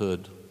you've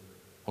heard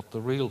what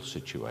the real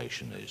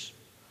situation is.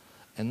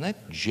 And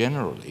that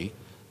generally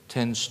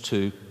tends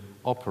to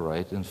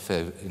operate in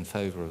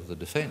favour of the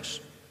defence.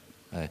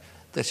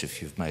 That's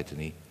if you've made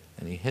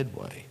any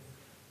headway.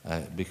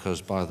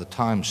 Because by the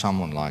time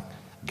someone like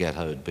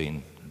Gatto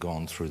had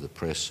gone through the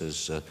press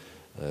as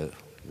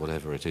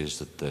whatever it is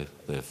that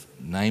they've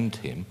named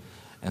him,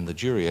 and the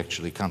jury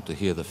actually come to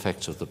hear the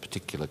facts of the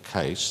particular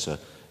case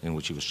in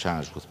which he was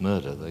charged with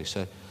murder, they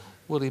say,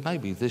 well, he may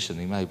be this and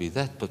he may be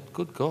that, but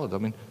good God, I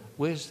mean,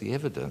 where's the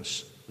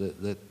evidence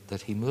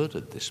that he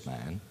murdered this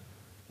man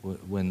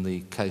when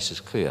the case is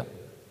clear?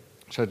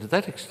 So to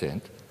that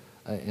extent,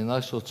 in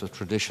those sorts of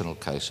traditional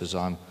cases,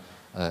 I'm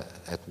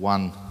at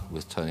one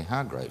with Tony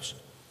Hargreaves.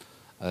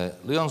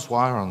 Leon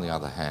Zwier, on the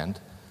other hand,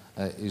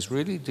 is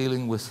really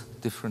dealing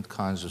with different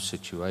kinds of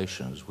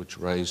situations which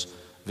raise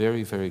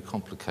very, very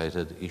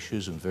complicated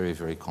issues and very,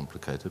 very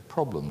complicated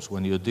problems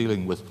when you're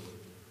dealing with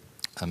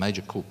a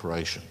major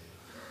corporation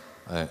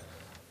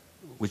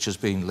which has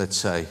been, let's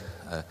say,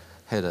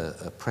 had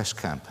a press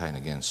campaign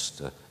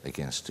against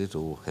it,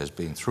 or has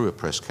been through a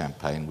press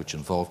campaign which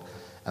involved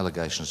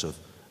allegations of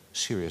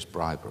serious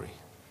bribery,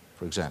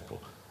 for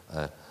example,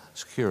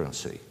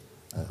 security,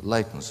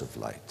 Leighton's of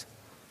late.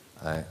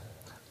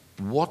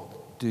 What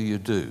do you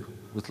do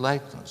with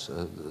Leighton's,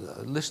 a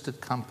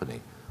listed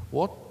company?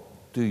 What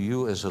do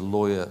you as a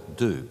lawyer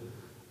do?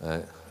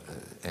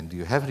 And do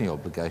you have any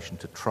obligation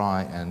to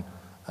try and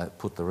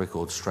put the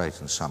record straight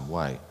in some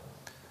way?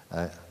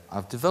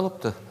 I've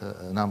developed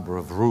a number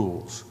of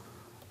rules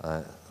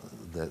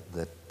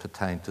that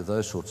pertain to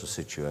those sorts of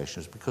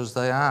situations because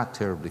they are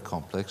terribly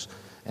complex,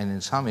 and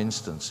in some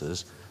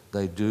instances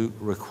they do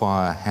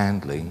require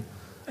handling.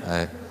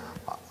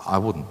 I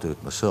wouldn't do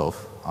it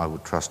myself. I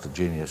would trust a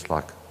genius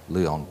like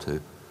Leon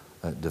to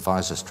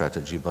devise a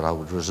strategy, but I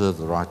would reserve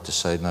the right to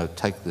say, no,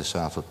 take this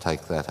out or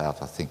take that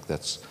out. I think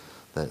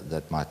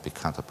that might be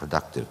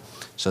counterproductive.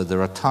 So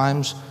there are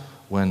times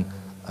when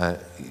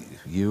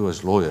you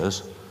as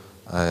lawyers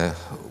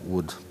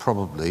would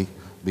probably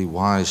be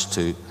wise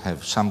to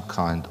have some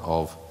kind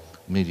of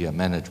media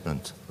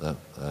management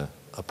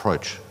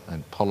approach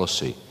and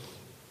policy.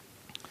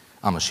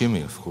 I'm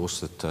assuming, of course,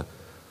 that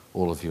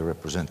all of you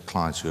represent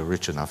clients who are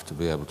rich enough to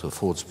be able to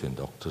afford spin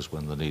doctors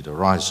when the need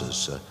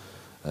arises.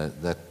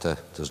 That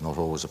does not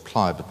always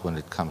apply, but when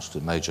it comes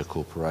to major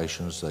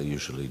corporations, they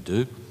usually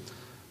do.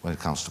 When it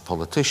comes to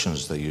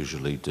politicians, they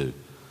usually do.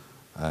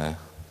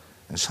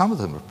 And some of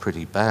them are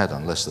pretty bad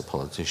unless the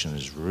politician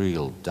is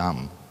real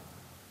dumb.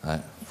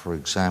 For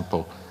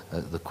example,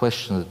 the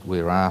question that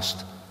we're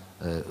asked,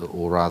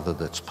 or rather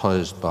that's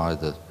posed by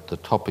the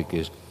topic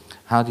is,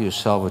 how do you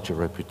salvage your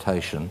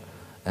reputation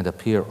and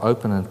appear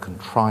open and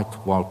contrite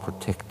while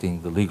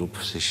protecting the legal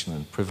position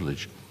and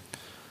privilege?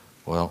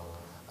 Well,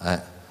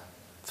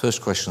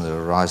 first question that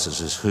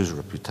arises is, whose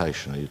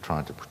reputation are you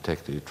trying to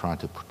protect? Are you trying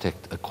to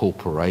protect a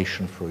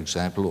corporation, for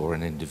example, or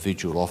an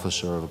individual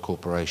officer of a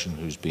corporation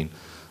who's been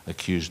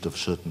accused of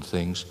certain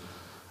things?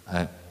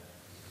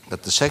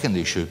 But the second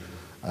issue,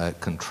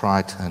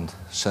 contrite and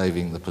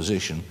saving the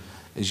position,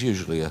 is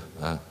usually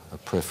a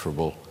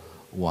preferable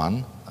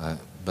one,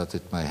 but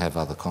it may have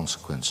other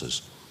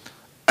consequences.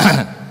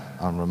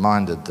 I'm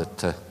reminded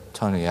that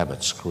Tony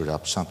Abbott screwed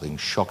up something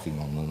shocking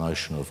on the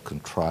notion of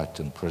contrite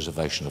and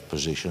preservation of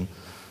position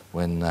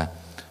when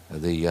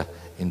the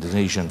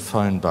Indonesian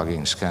phone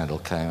bugging scandal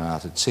came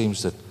out. It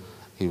seems that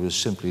he was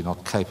simply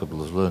not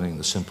capable of learning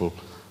the simple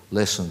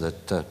lesson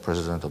that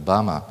President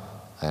Obama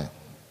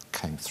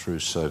came through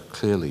so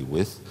clearly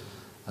with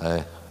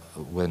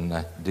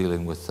when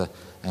dealing with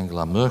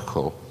Angela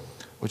Merkel,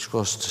 which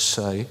was to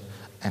say,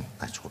 and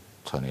that's what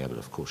Tony Abbott,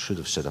 of course, should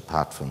have said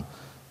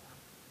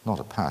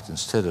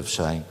instead of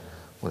saying,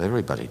 well,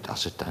 everybody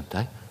does it, don't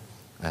they?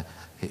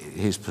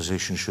 His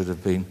position should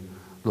have been,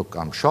 look,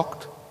 I'm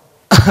shocked.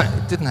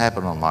 It didn't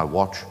happen on my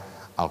watch.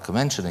 I'll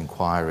commence an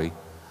inquiry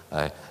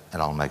and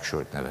I'll make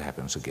sure it never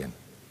happens again.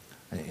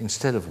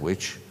 Instead of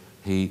which,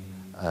 he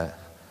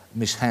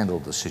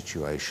mishandled the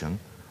situation,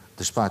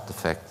 despite the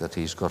fact that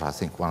he's got, I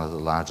think, one of the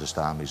largest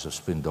armies of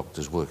spin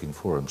doctors working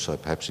for him, so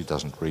perhaps he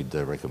doesn't read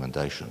their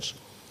recommendations.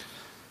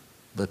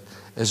 But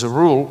as a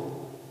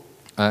rule,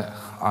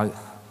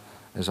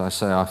 as I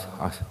say,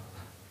 I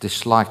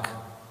dislike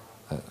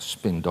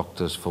spin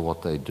doctors for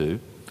what they do,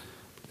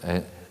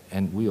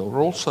 and we are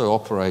also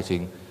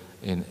operating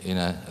in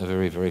a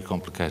very, very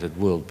complicated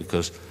world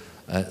because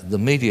the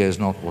media is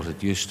not what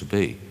it used to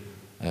be.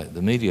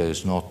 The media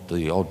is not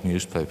the odd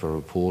newspaper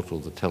report or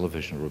the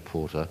television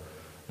reporter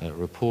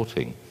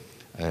reporting.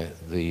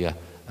 The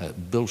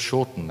Bill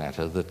Shorten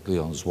matter that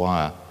Leon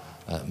Zwier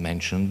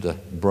mentioned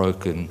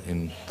broke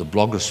in the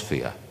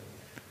blogosphere,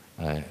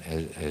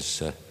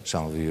 as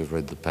some of you who have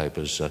read the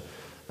papers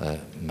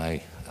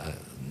may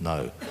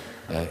know.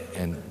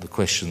 And the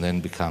question then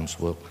becomes,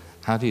 well,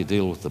 how do you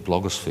deal with the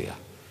blogosphere?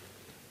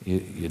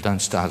 You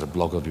don't start a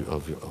blog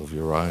of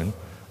your own.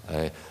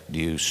 Do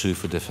you sue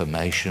for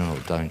defamation or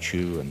don't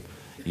you? And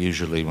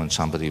usually when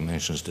somebody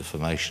mentions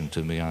defamation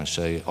to me, I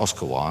say,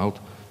 Oscar Wilde,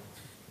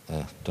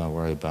 don't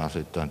worry about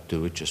it, don't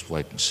do it, just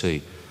wait and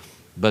see.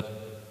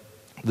 But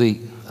The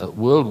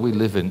world we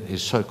live in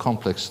is so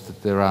complex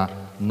that there are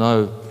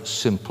no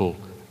simple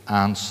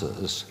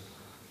answers.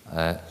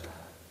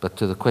 But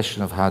to the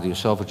question of how do you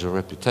salvage a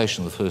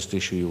reputation, the first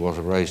issue you want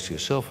to raise to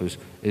yourself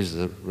is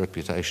the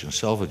reputation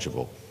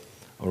salvageable,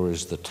 or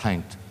is the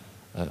taint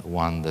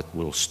one that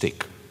will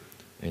stick,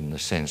 in the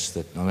sense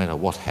that no matter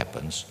what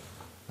happens,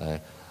 I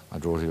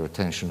draw to your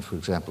attention, for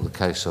example, the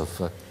case of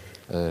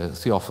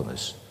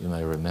Theophanes. You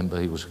may remember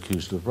he was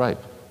accused of rape.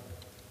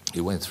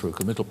 He went through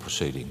committal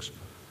proceedings.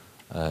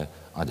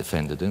 I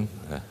defended him,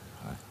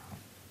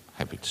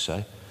 happy to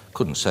say.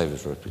 Couldn't save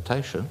his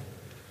reputation.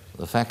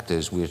 The fact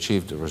is we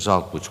achieved a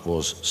result which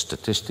was,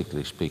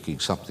 statistically speaking,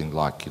 something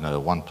like, a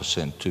 1%,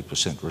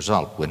 2%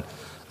 result, when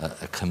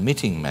a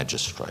committing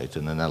magistrate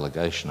in an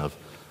allegation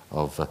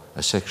of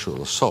a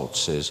sexual assault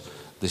says,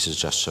 this is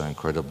just so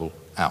incredible,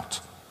 out.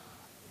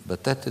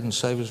 But that didn't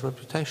save his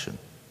reputation.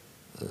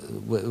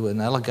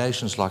 When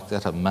allegations like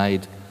that are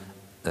made,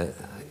 they're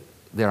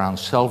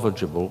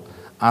unsalvageable,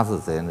 other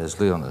than, as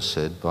Leon has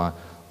said, by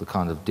the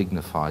kind of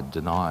dignified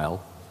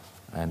denial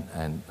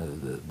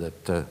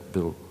that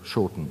Bill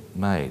Shorten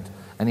made.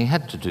 And he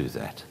had to do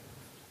that.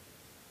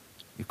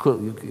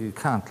 You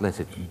can't let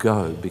it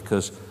go,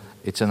 because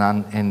it's an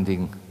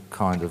unending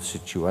kind of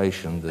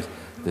situation.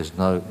 There's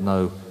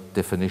no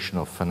definition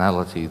of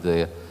finality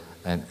there,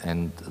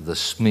 and the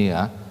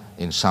smear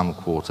in some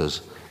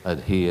quarters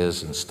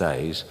adheres and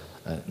stays,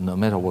 no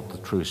matter what the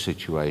true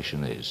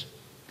situation is.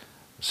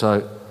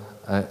 So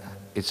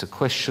it's a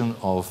question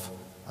of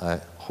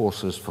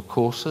horses for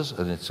courses,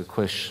 and it's a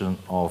question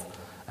of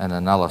an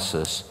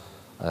analysis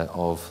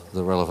of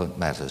the relevant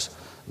matters.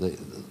 You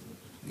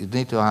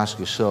need to ask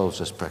yourselves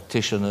as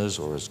practitioners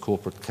or as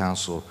corporate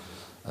counsel,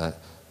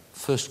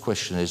 first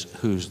question is,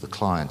 who's the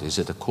client? Is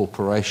it a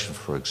corporation,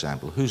 for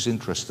example? Whose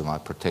interest am I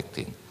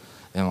protecting?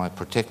 Am I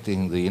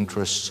protecting the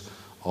interests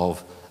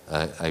of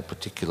a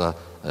particular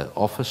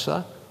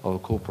officer of a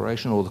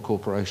corporation, or the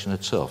corporation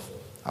itself?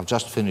 I've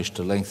just finished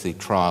a lengthy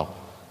trial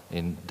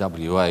in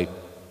WA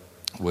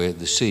where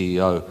the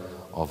CEO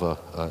of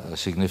a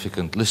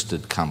significant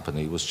listed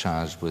company was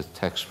charged with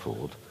tax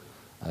fraud.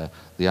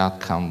 The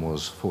outcome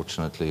was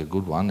fortunately a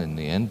good one in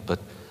the end, but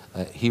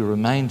he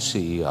remained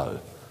CEO.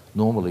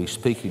 Normally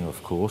speaking,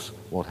 of course,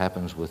 what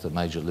happens with a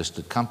major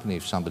listed company,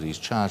 if somebody is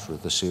charged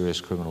with a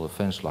serious criminal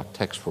offence like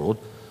tax fraud,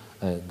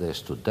 they're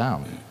stood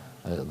down.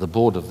 The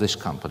board of this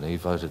company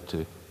voted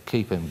to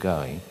keep him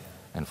going,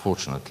 and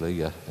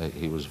fortunately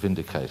he was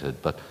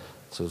vindicated. But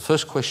so the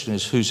first question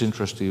is, whose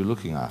interest are you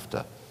looking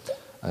after?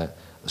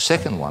 The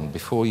second one,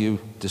 before you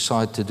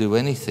decide to do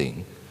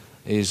anything,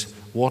 is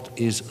what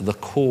is the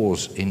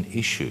cause in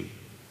issue?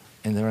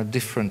 And there are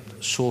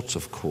different sorts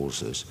of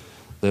causes.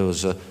 There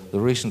was the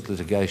recent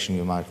litigation,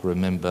 you might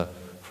remember,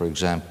 for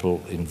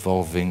example,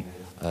 involving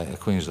a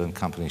Queensland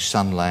company,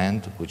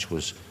 Sunland,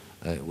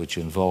 which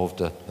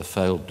involved a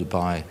failed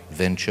Dubai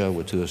venture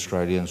where 2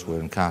 Australians were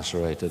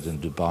incarcerated in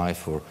Dubai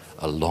for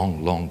a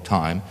long, long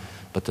time.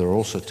 But there are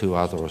also 2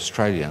 other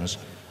Australians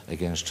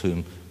against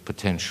whom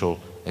potential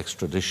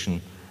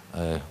extradition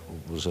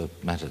was a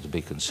matter to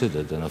be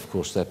considered, and of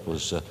course that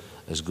was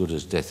as good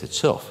as death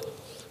itself,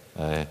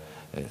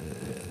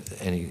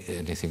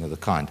 anything of the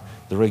kind.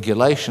 The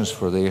regulations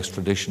for the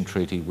extradition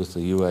treaty with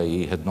the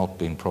UAE had not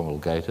been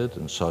promulgated,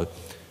 and so,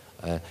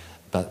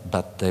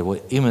 but they were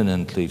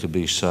imminently to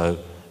be so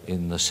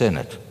in the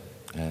Senate,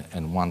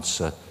 and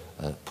once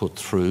put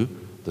through,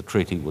 the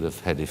treaty would have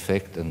had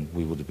effect, and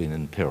we would have been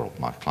in peril,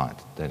 my client,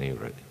 at any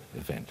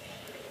event.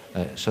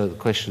 So the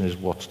question is,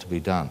 what's to be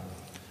done?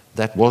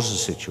 That was a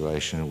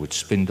situation in which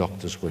spin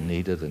doctors were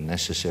needed and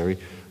necessary,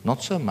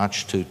 not so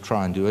much to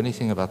try and do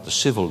anything about the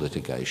civil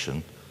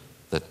litigation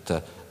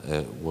that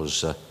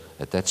was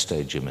at that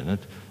stage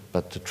imminent,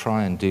 but to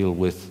try and deal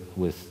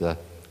with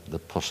the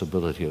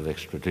possibility of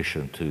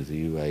extradition to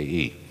the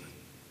UAE.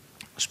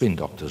 Spin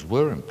doctors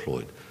were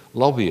employed,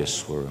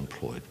 lobbyists were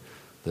employed.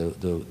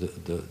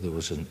 There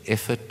was an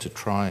effort to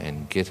try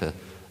and get a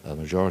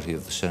majority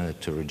of the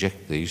Senate to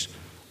reject these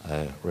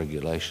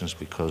regulations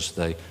because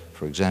they,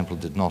 for example,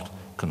 did not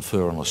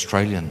confer on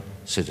Australian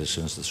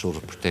citizens the sort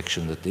of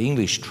protection that the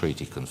English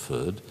treaty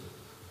conferred.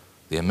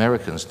 The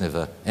Americans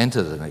never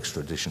entered an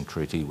extradition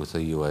treaty with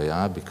the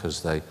UAR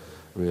because they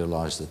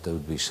realised that they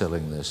would be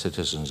selling their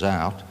citizens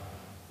out,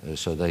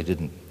 so they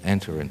didn't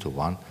enter into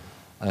one.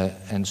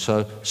 And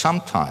so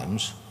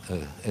sometimes,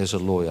 as a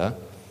lawyer,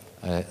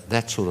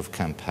 that sort of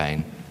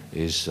campaign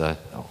is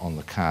on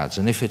the cards.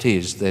 And if it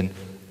is, then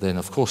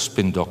of course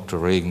spin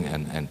doctoring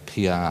and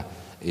PR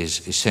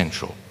is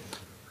essential.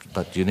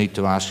 But you need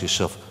to ask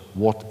yourself,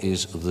 what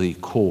is the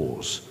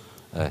cause?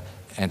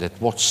 And at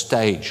what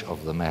stage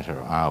of the matter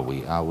are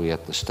we? Are we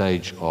at the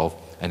stage of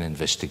an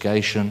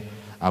investigation?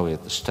 Are we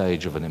at the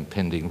stage of an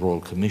impending Royal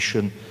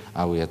Commission?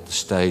 Are we at the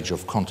stage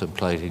of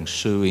contemplating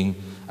suing?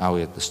 Are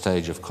we at the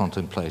stage of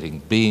contemplating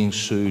being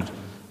sued?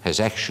 Has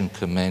action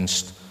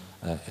commenced?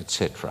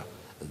 Etc.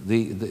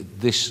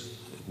 This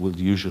will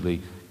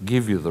usually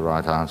give you the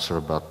right answer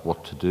about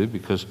what to do,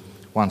 because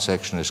once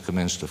action is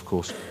commenced, of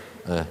course,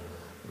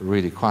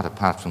 really, quite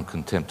apart from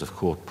contempt of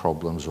court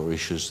problems or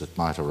issues that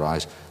might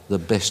arise, the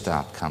best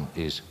outcome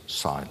is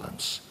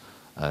silence.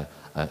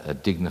 A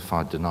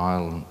dignified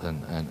denial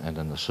and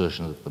an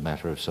assertion that the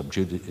matter is sub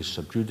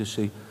judice,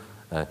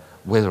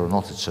 whether or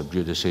not it's sub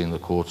judice in the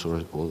courts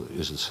or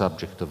is the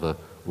subject of a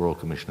Royal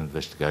Commission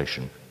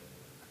investigation.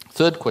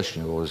 Third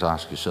question you always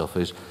ask yourself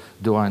is,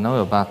 do I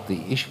know about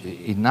the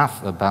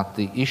enough about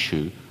the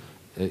issues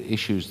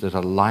that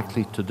are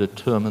likely to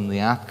determine the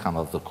outcome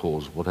of the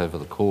cause, whatever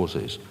the cause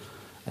is?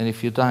 And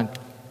if you don't,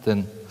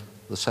 then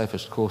the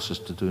safest course is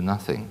to do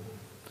nothing.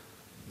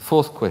 The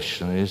fourth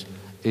question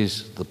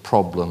is the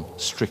problem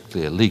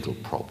strictly a legal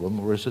problem,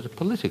 or is it a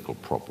political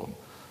problem?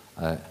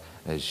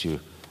 As you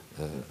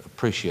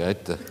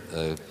appreciate,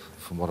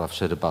 from what I've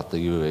said about the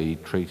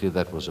UAE Treaty,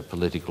 that was a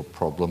political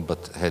problem,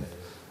 but had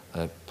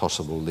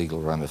possible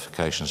legal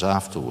ramifications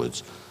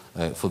afterwards.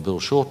 For Bill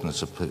Shorten,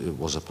 it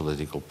was a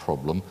political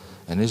problem,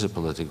 and is a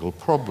political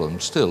problem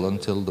still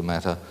until the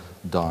matter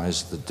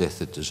dies the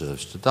death it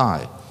deserves to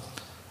die.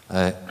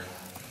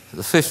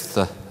 The fifth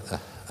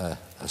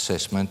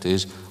assessment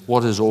is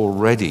what is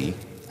already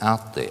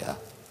out there,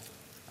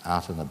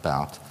 out and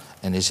about,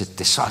 and is it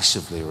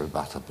decisively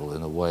rebuttable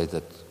in a way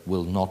that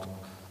will not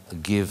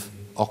give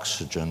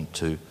oxygen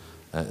to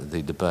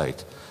the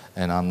debate.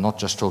 And I'm not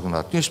just talking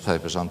about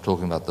newspapers, I'm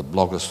talking about the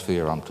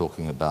blogosphere, I'm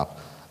talking about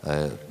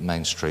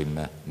mainstream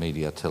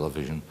media,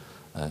 television,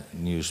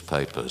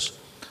 newspapers.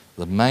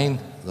 The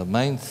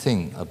main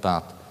thing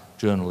about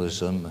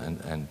journalism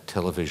and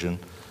television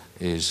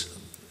is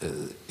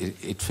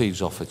it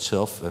feeds off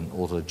itself and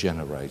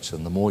auto-generates,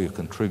 and the more you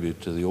contribute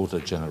to the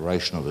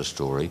auto-generation of a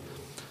story,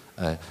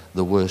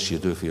 the worse you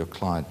do for your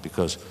client,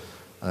 because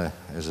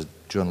as a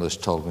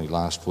journalist told me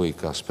last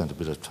week, I spent a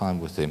bit of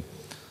time with him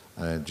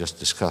just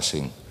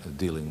discussing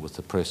dealing with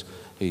the press.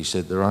 He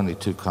said there are only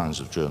two kinds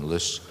of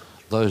journalists,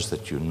 those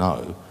that you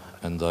know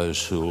and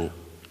those who will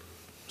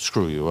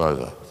screw you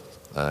over.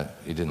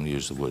 He didn't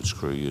use the word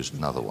screw, he used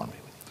another one.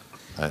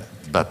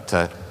 But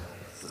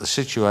the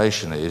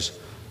situation is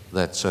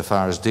that so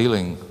far as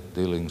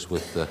dealings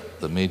with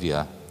the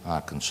media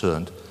are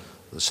concerned,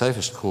 the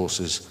safest course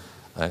is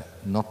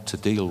not to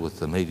deal with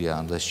the media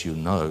unless you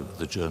know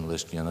the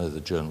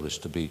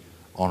journalist to be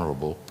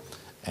honourable.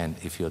 And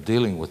if you're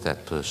dealing with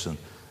that person,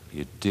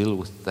 you deal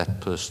with that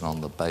person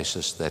on the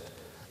basis that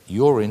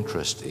your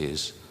interest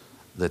is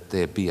that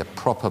there be a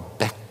proper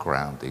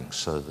backgrounding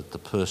so that the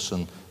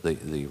person,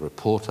 the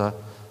reporter,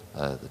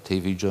 the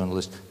TV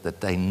journalist, that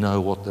they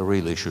know what the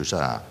real issues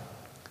are.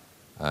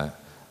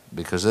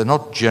 Because they're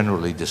not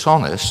generally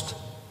dishonest,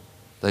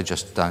 they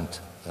just don't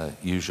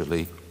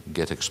usually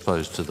get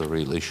exposed to the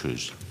real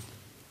issues.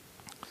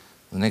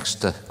 The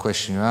next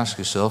question you ask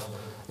yourself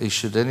is,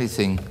 should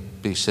anything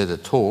be said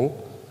at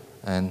all?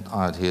 And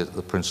I adhere to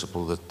the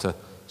principle that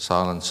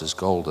silence is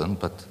golden,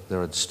 but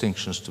there are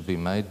distinctions to be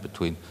made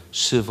between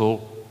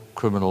civil,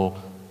 criminal,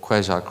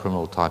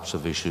 quasi-criminal types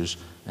of issues,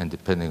 and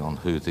depending on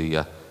who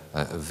the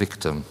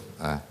victim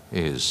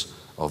is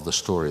of the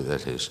story,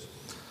 that is.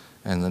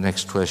 And the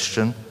next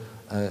question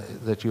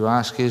that you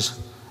ask is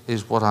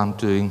what I'm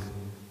doing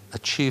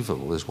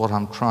achievable? Is what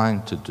I'm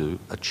trying to do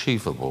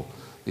achievable?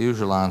 The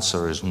usual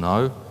answer is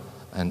no,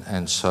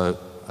 and so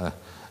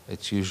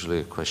it's usually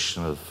a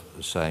question of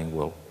saying,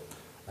 well,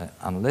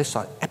 unless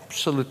I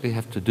absolutely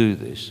have to do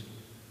this,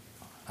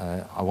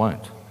 I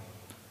won't.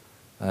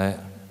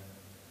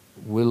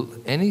 Will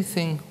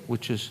anything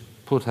which is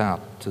put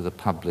out to the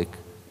public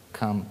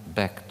come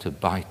back to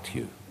bite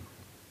you?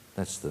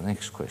 That's the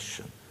next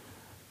question.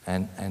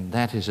 And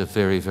that is a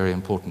very, very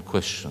important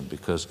question,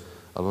 because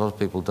a lot of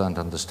people don't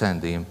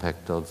understand the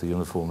impact of the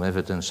Uniform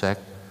Evidence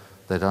Act.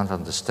 They don't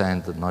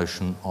understand the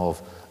notion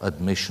of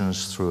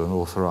admissions through an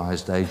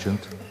authorised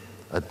agent,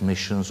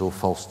 admissions or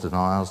false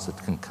denials that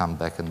can come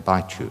back and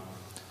bite you.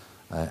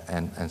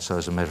 And so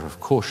as a matter of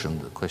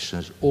caution, the question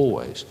is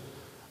always,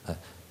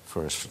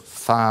 for as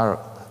far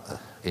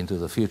into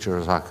the future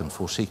as I can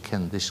foresee,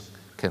 can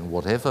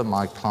whatever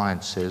my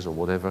client says or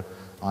whatever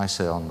I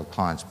say on the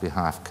client's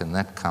behalf, can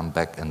that come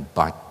back and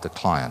bite the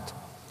client?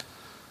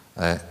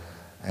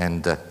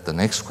 And the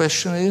next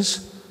question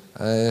is,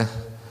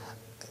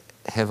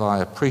 have I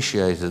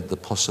appreciated the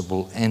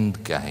possible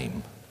end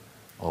game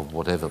of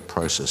whatever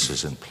process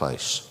is in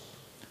place?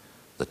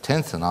 The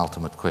 10th and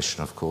ultimate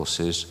question, of course,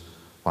 is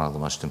one of the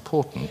most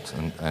important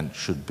and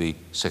should be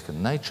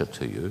second nature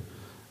to you,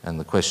 and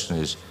the question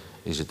is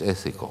it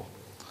ethical?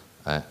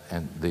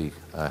 And the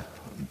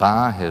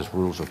Bar has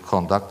rules of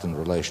conduct in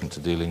relation to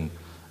dealing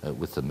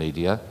with the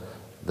media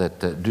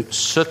that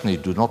certainly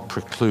do not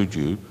preclude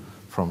you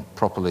from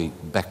properly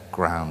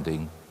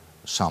backgrounding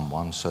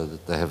someone so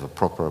that they have a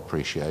proper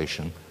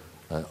appreciation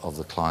of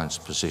the client's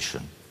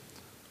position.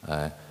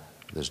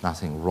 There's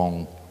nothing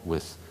wrong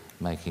with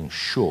making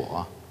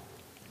sure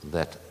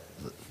that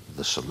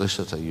the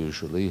solicitor,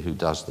 usually, who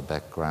does the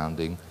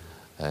backgrounding,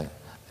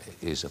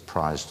 is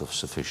apprised of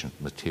sufficient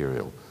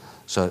material.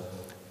 So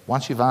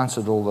once you've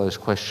answered all those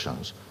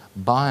questions,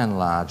 by and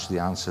large the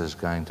answer is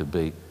going to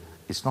be,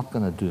 it's not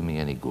going to do me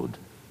any good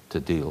to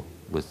deal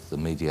with the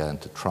media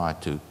and to try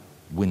to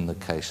win the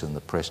case in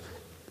the press.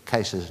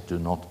 Cases do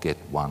not get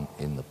won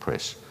in the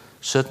press.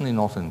 Certainly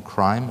not in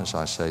crime. As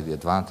I say, the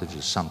advantage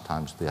is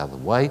sometimes the other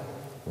way,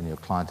 when your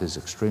client is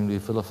extremely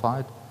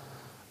vilified.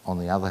 On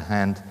the other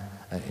hand,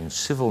 in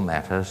civil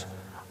matters,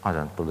 I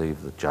don't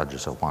believe that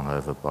judges are won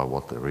over by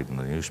what they read in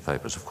the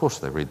newspapers. Of course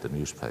they read the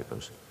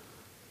newspapers,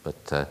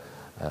 but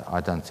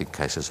I don't think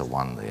cases are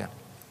won there.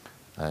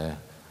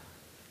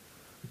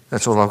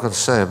 That's all I've got to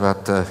say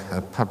about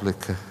public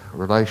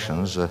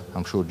relations.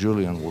 I'm sure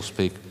Julian will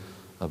speak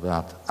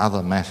about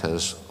other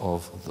matters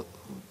of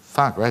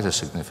far greater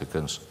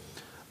significance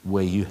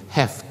where you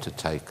have to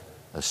take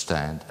a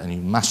stand, and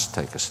you must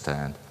take a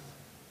stand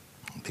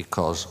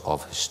because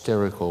of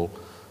hysterical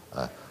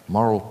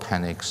moral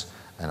panics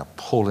and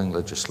appalling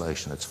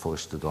legislation that's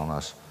foisted on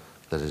us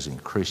that is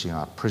increasing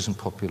our prison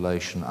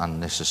population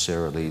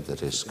unnecessarily,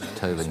 that is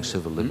curtailing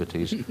civil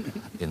liberties.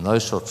 In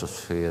those sorts of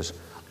spheres,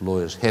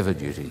 lawyers have a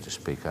duty to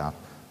speak out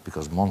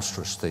because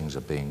monstrous things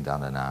are being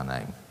done in our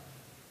name.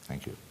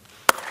 Thank you.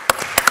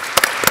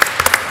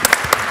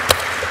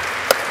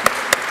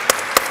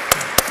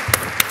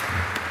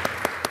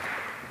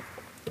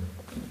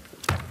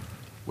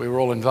 We were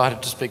all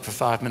invited to speak for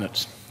 5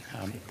 minutes.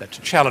 That's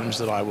a challenge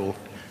that I will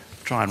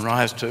try and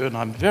rise to, and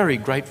I'm very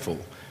grateful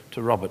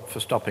to Robert for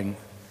stopping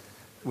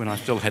when I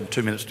still had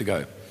 2 minutes to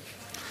go.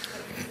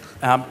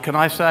 Can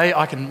I say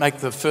I can make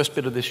the first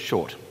bit of this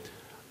short?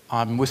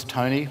 I'm with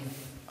Tony.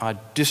 I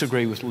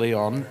disagree with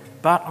Leon,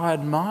 but I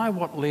admire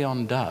what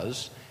Leon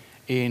does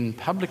in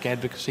public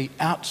advocacy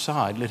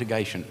outside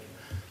litigation.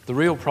 The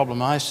real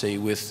problem I see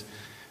with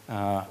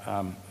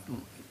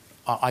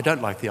I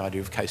don't like the idea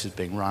of cases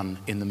being run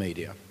in the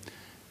media.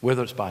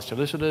 Whether it's by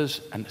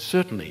solicitors, and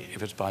certainly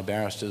if it's by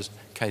barristers,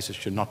 cases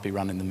should not be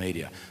run in the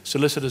media.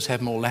 Solicitors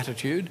have more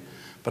latitude,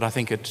 but I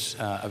think it's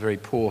a very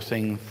poor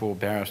thing for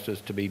barristers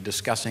to be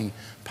discussing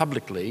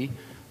publicly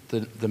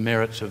the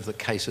merits of the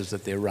cases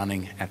that they're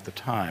running at the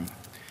time.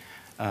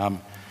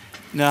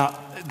 Now,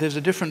 there's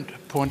a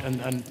different point,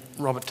 and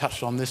Robert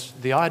touched on this.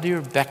 The idea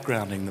of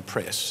backgrounding the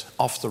press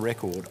off the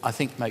record, I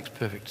think, makes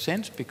perfect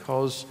sense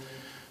because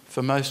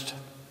for most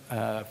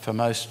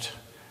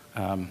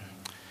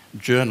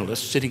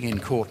journalists sitting in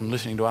court and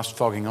listening to us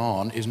fogging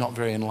on is not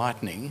very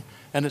enlightening,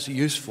 and it's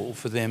useful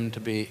for them to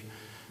be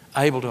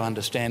able to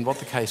understand what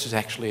the case is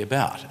actually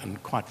about.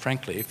 And quite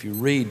frankly, if you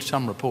read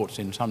some reports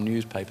in some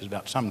newspapers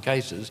about some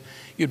cases,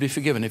 you'd be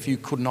forgiven if you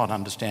could not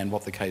understand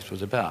what the case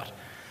was about.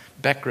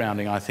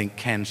 Backgrounding, I think,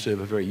 can serve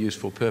a very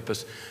useful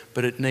purpose,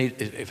 but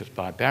if it's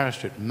by a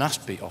barrister, it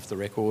must be off the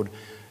record,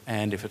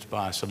 and if it's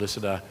by a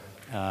solicitor,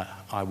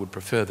 I would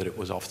prefer that it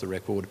was off the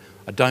record.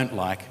 I don't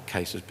like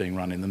cases being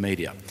run in the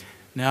media.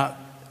 Now,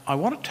 I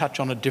want to touch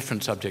on a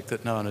different subject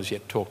that no one has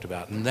yet talked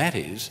about, and that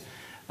is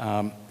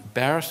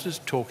barristers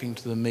talking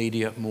to the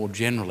media more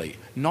generally,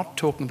 not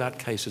talking about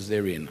cases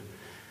they're in,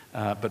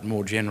 but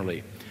more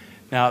generally.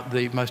 Now,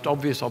 the most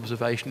obvious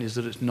observation is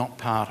that it's not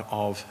part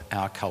of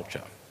our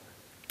culture.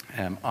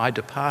 I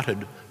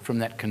departed from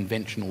that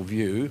conventional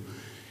view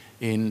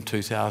in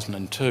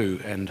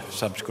 2002 and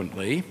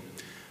subsequently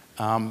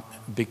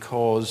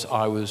because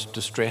I was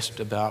distressed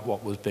about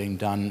what was being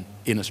done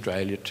in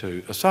Australia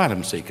to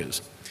asylum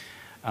seekers.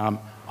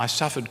 I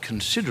suffered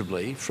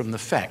considerably from the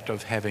fact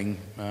of having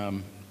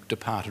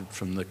departed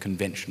from the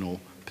conventional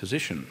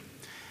position.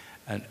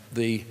 And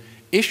the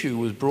issue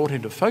was brought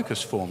into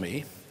focus for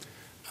me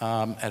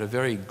at a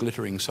very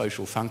glittering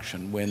social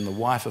function when the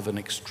wife of an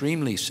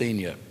extremely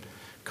senior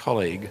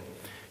colleague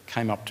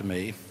came up to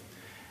me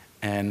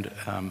and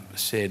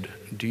said,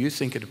 "Do you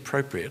think it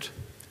appropriate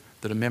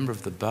that a member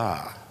of the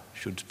bar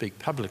should speak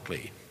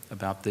publicly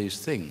about these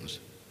things?"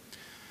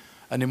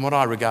 And in what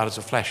I regard as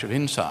a flash of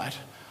insight,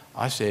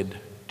 I said,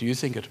 "Do you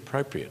think it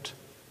appropriate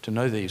to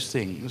know these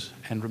things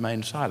and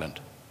remain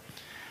silent?"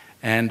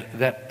 And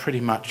that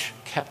pretty much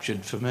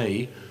captured for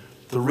me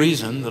the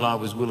reason that I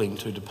was willing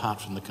to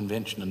depart from the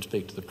convention and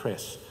speak to the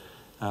press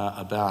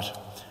about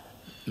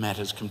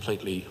matters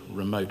completely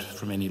remote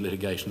from any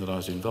litigation that I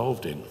was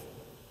involved in.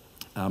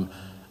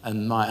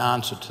 And my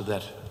answer to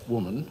that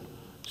woman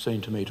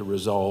seemed to me to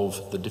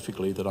resolve the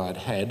difficulty that I'd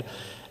had,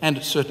 and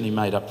it certainly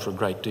made up for a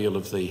great deal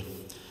of the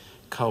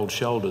cold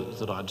shoulder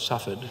that I'd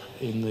suffered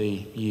in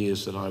the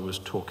years that I was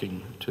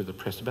talking to the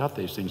press about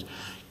these things.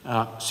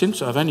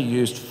 Since I've only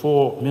used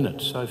 4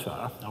 minutes so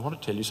far, I want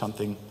to tell you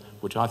something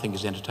which I think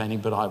is entertaining,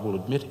 but I will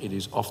admit it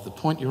is off the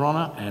point, Your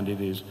Honour, and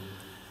it is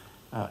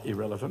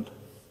irrelevant.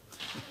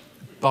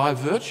 By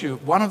virtue,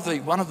 one of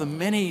the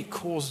many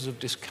causes of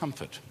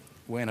discomfort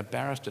when a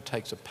barrister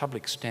takes a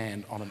public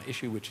stand on an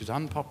issue which is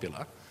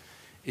unpopular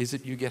is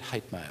that you get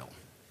hate mail.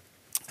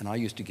 And I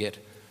used to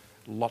get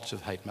lots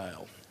of hate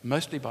mail,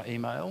 mostly by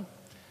email,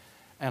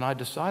 and I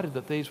decided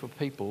that these were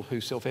people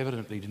who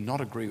self-evidently did not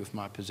agree with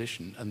my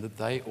position and that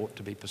they ought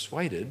to be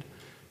persuaded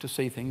to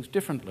see things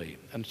differently.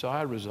 And so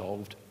I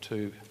resolved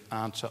to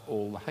answer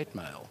all the hate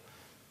mail.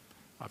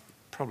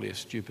 Probably a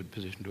stupid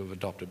position to have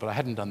adopted, but I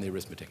hadn't done the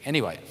arithmetic.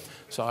 Anyway,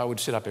 so I would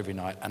sit up every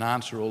night and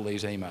answer all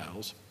these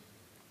emails.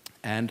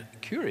 And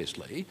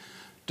curiously,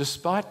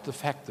 despite the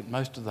fact that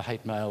most of the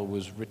hate mail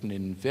was written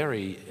in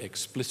very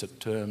explicit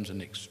terms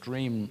and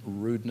extreme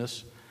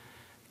rudeness,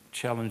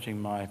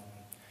 challenging my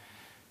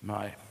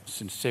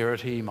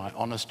sincerity, my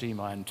honesty,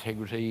 my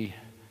integrity,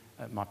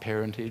 my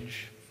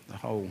parentage, the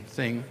whole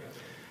thing.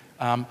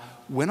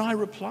 When I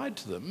replied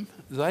to them,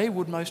 they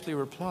would mostly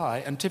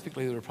reply, and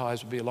typically the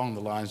replies would be along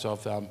the lines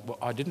of, well,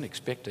 I didn't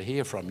expect to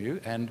hear from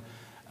you, and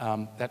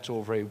that's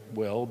all very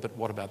well, but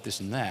what about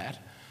this and that?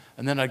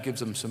 And then I'd give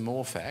them some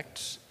more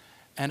facts,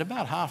 and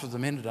about half of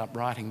them ended up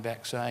writing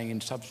back saying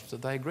in substance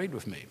that they agreed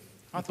with me.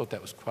 I thought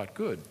that was quite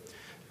good.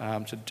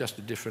 So just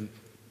a different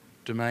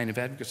domain of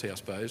advocacy, I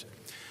suppose.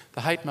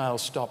 The hate mail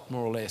stopped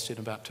more or less in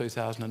about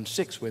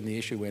 2006 when the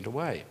issue went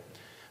away.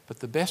 But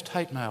the best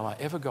hate mail I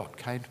ever got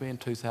came to me in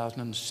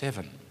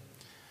 2007.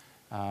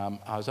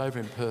 I was over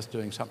in Perth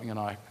doing something and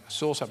I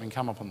saw something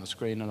come up on the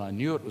screen and I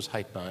knew it was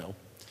hate mail.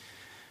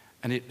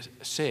 And it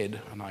said,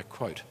 and I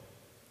quote,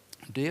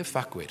 "Dear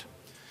fuckwit,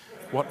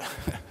 what..."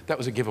 That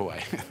was a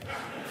giveaway.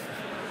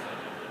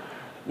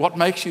 "What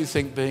makes you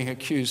think being a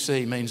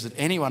QC means that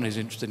anyone is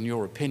interested in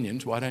your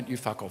opinions? Why don't you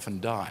fuck off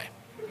and die?"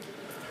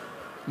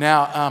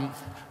 Now,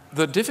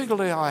 the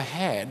difficulty I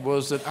had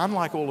was that,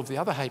 unlike all of the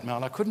other hate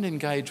mail, I couldn't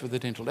engage with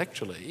it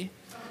intellectually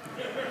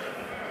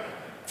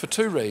for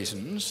two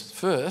reasons.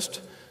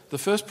 First, the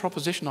first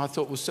proposition I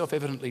thought was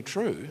self-evidently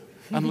true,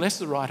 unless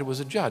the writer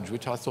was a judge,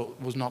 which I thought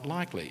was not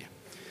likely.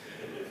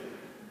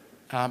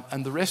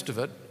 And the rest of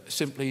it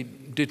simply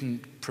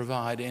didn't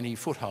provide any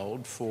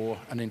foothold for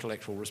an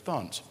intellectual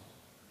response.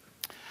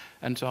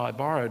 And so I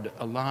borrowed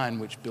a line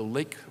which Bill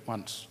Leake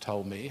once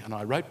told me, and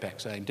I wrote back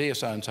saying, "Dear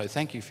so-and-so,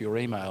 thank you for your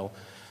email.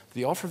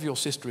 The offer of your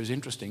sister is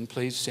interesting.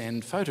 Please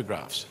send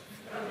photographs."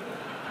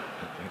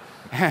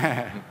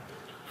 I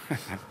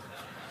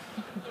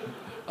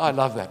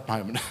love that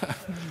moment.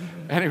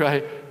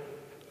 Anyway,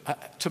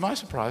 to my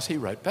surprise, he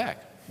wrote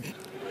back.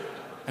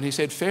 And he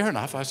said, "Fair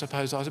enough, I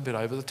suppose I was a bit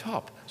over the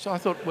top." So I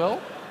thought,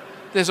 well,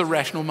 there's a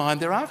rational mind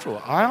there after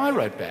all. I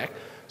wrote back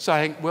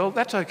saying, "Well,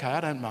 that's okay,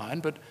 I don't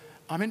mind, but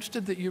I'm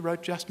interested that you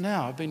wrote just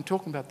now. I've been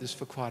talking about this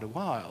for quite a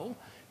while.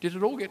 Did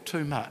it all get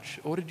too much,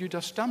 or did you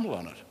just stumble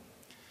on it?"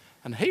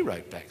 And he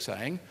wrote back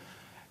saying,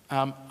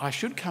 "I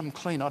should come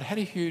clean. I'd had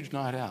a huge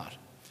night out.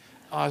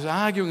 I was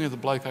arguing with a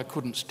bloke I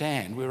couldn't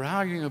stand. We were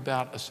arguing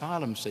about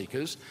asylum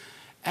seekers.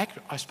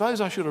 I suppose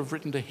I should have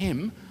written to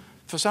him.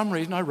 For some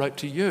reason, I wrote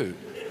to you.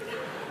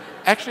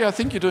 Actually, I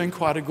think you're doing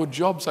quite a good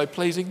job, so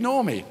please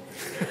ignore me."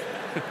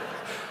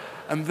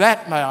 And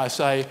that, may I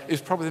say,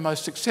 is probably the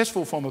most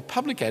successful form of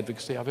public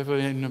advocacy I've ever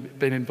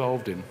been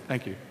involved in.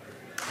 Thank you.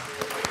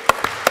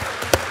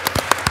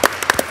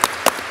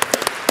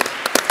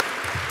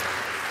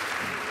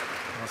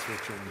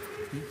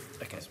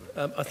 Okay.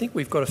 I think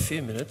we've got a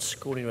few minutes,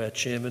 according to our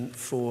chairman,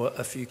 for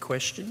a few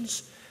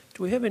questions.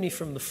 Do we have any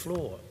from the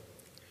floor?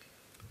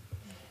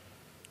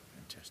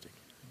 Fantastic.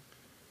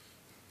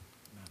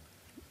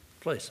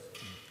 Please.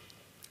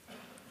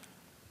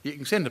 You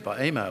can send it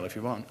by email if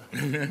you want.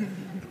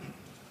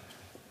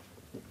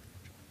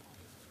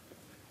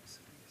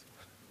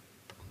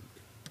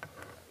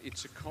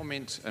 It's a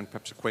comment and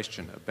perhaps a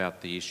question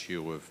about the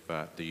issue of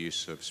the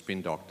use of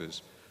spin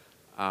doctors.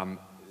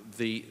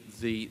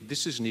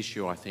 This is an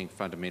issue, I think,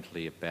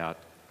 fundamentally about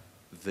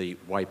the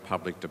way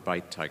public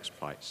debate takes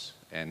place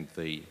and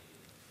the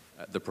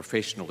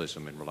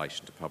professionalism in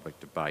relation to public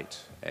debate,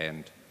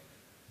 and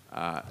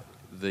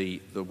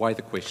the way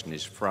the question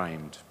is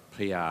framed.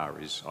 PR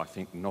is, I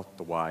think, not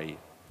the way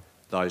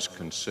those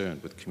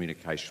concerned with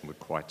communication would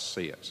quite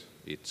see it.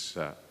 It's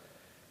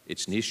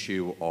an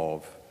issue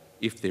of,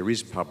 if there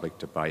is public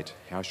debate,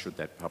 how should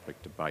that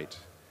public debate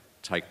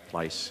take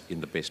place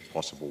in the best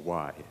possible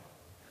way?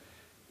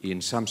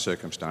 In some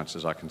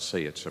circumstances, I can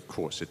see of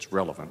course, it's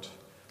relevant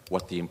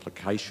what the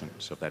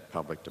implications of that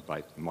public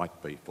debate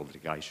might be for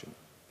litigation.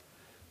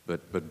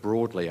 But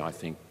broadly, I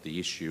think the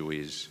issue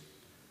is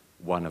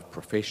one of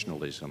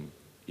professionalism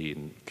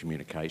in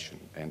communication,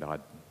 and I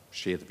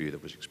share the view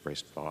that was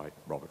expressed by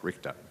Robert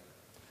Richter,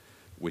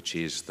 which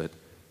is that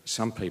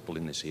some people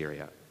in this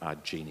area are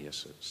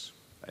geniuses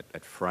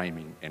at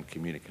framing and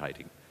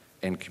communicating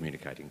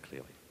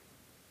clearly.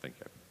 Thank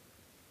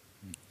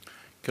you.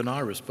 Can I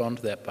respond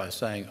to that by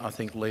saying I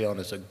think Leon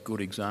is a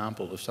good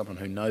example of someone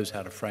who knows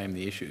how to frame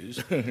the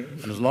issues,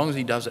 and as long as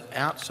he does it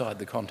outside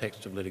the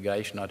context of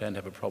litigation, I don't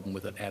have a problem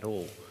with it at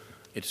all.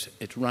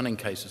 It's running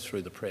cases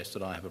through the press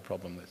that I have a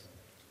problem with.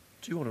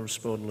 Do you want to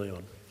respond,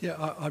 Leon?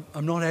 Yeah,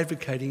 I'm not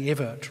advocating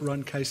ever to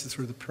run cases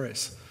through the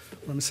press.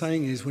 What I'm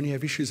saying is when you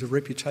have issues of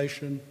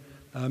reputation,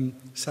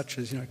 such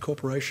as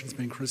corporations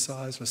being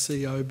criticised, a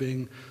CEO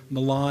being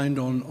maligned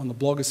on the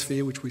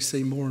blogosphere, which we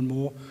see more and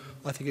more,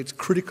 I think it's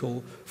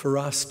critical for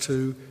us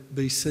to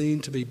be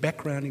seen to be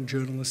backgrounding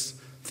journalists,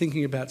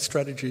 thinking about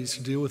strategies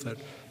to deal with it.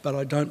 But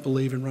I don't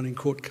believe in running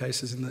court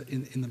cases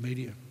in the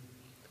media.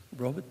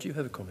 Robert, do you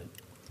have a comment?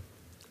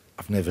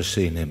 I've never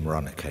seen him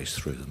run a case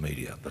through the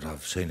media, but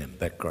I've seen him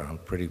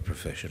background pretty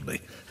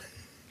professionally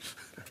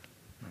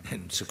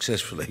and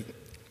successfully.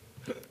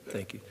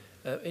 Thank you.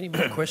 Any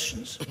more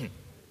questions?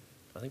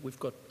 I think we've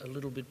got a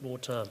little bit more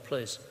time,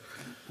 please.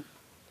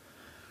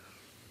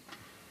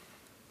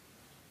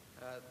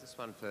 This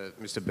one for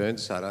Mr.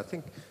 Burnside. I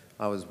think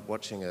I was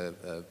watching a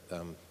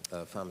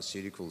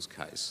pharmaceuticals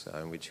case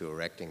in which you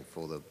were acting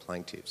for the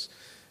plaintiffs,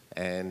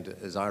 and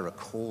as I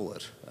recall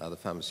it, the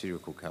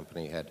pharmaceutical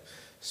company had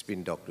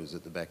spin doctors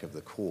at the back of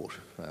the court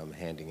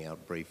handing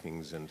out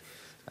briefings and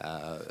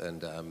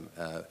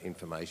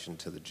information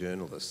to the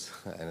journalists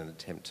in an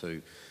attempt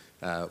to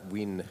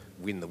win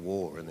the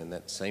war, and then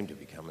that seemed to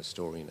become a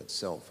story in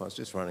itself. I was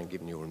just wondering,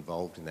 given you were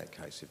involved in that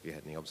case, if you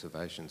had any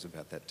observations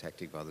about that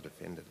tactic by the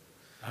defendant.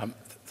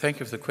 Thank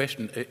you for the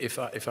question.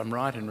 If I'm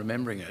right in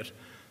remembering it,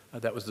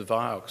 that was the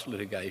Vioxx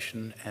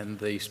litigation, and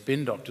the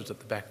spin doctors at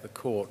the back of the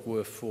court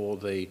were for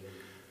the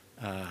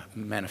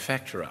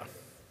manufacturer.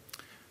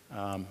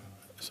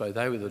 So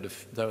they were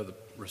the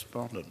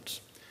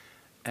respondents.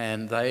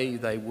 And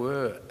they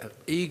were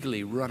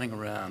eagerly running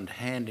around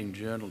handing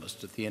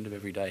journalists at the end of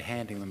every day,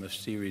 handing them a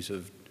series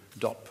of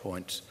dot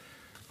points,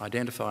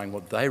 identifying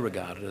what they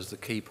regarded as the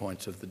key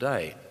points of the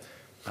day.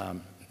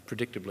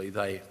 Predictably,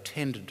 they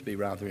tended to be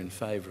rather in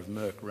favour of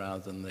Merck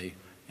rather than the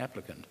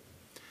applicant.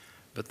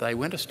 But they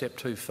went a step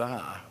too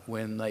far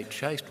when they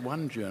chased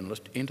one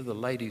journalist into the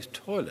ladies'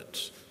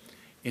 toilets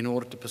in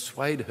order to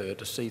persuade her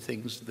to see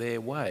things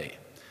their way.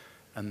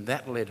 And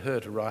that led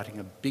her to writing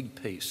a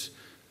big piece,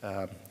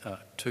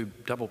 2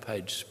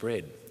 double-page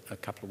spread a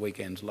couple of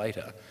weekends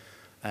later,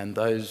 and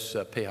those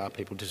PR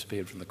people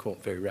disappeared from the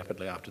court very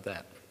rapidly after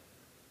that.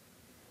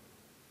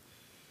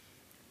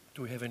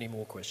 Do we have any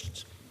more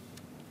questions?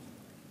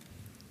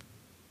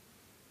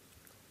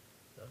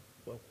 No?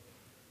 Well.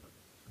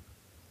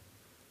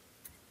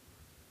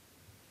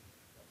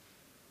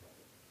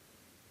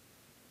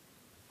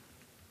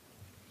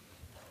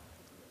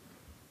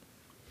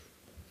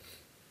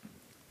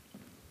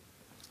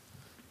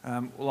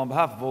 Well, on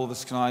behalf of all of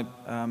us, can I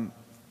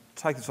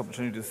take this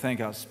opportunity to thank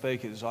our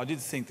speakers. I did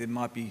think there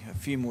might be a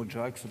few more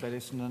jokes about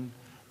Essendon,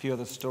 a few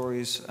other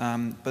stories,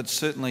 but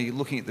certainly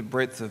looking at the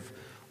breadth of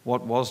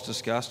what was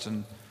discussed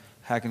and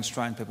how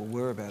constrained people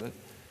were about it,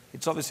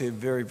 it's obviously a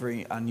very,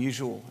 very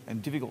unusual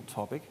and difficult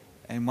topic,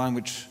 and one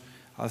which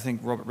I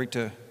think Robert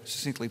Richter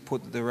succinctly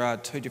put that there are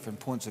 2 different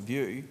points of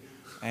view,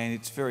 and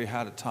it's very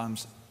hard at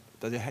times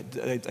that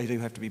they do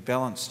have to be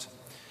balanced.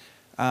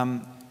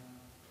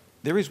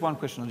 There is one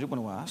question I do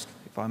want to ask,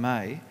 if I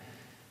may.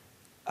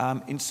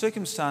 In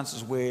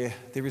circumstances where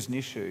there is an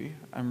issue,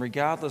 and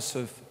regardless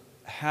of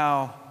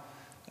how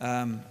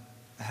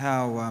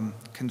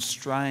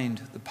constrained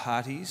the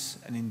parties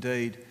and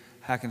indeed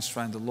how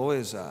constrained the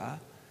lawyers are,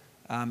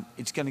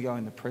 it's going to go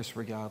in the press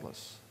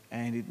regardless.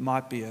 And it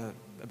might be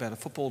about a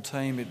football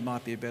team, it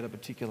might be about a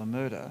particular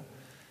murder.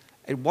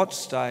 At what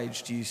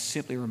stage do you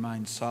simply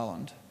remain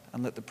silent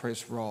and let the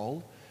press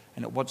roll?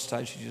 And at what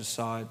stage do you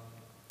decide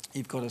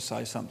you've got to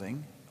say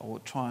something or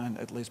try and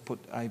at least put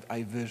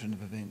a version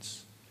of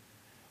events?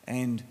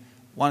 And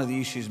one of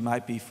the issues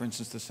might be, for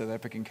instance, the South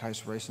African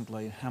case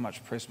recently, how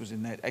much press was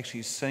in that,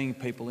 actually seeing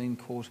people in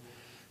court,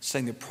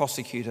 seeing the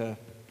prosecutor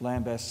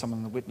lambast someone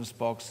in the witness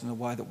box in a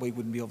way that we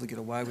wouldn't be able to get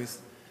away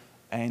with,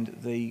 and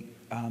the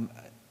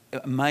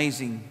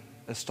amazing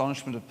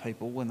astonishment of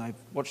people when they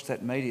watched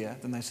that media,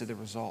 then they see the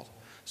result.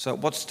 So at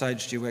what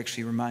stage do you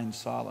actually remain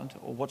silent,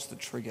 or what's the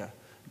trigger?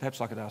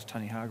 Perhaps I could ask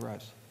Tony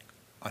Hargreaves.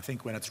 I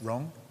think when it's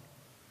wrong,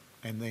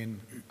 and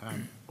then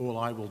all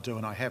I will do,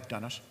 and I have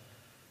done it,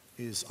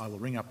 is I will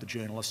ring up the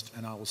journalist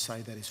and I will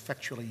say that is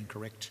factually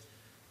incorrect,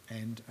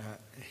 and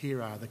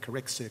here are the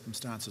correct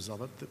circumstances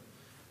of it,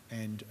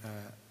 and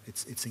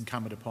it's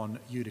incumbent upon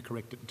you to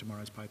correct it in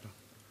tomorrow's paper.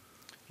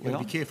 You've got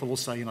to be careful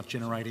also you're not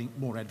generating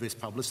more adverse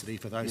publicity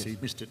for those who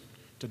missed it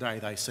today,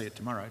 they see it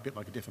tomorrow, a bit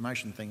like a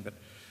defamation thing, but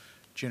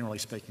generally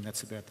speaking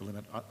that's about the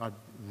limit. I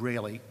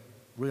rarely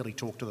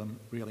talk to them,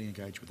 rarely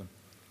engage with them.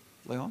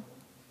 Leon?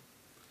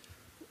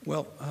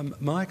 Well,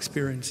 my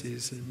experience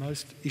is in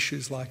most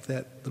issues like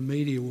that, the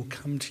media will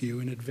come to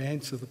you in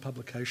advance of the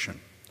publication.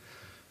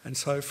 And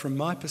so from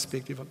my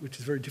perspective, which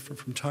is very different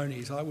from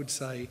Tony's, I would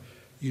say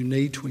you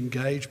need to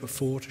engage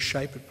before, to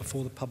shape it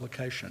before the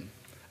publication,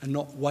 and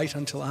not wait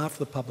until after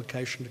the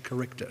publication to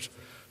correct it.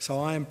 So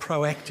I am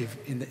proactive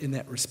in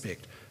that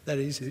respect. That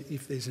is,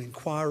 if there's an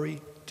inquiry,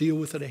 deal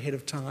with it ahead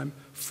of time,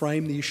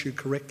 frame the issue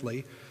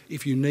correctly.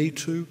 If you need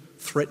to,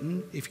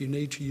 threaten. If you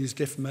need to use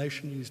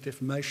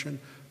defamation,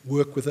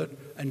 work with it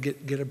and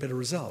get a better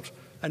result.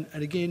 And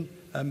again,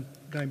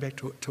 going back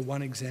to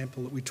one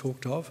example that we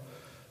talked of,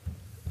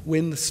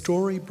 when the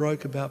story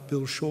broke about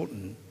Bill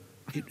Shorten,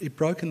 it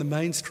broke in the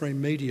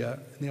mainstream media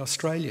in the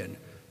Australian,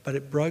 but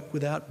it broke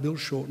without Bill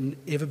Shorten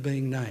ever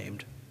being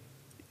named.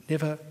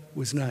 Never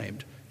was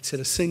named. It said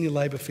a senior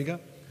Labor figure,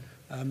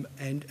 and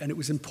it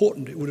was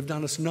important. It would have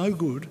done us no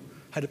good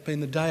had it been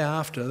the day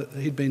after that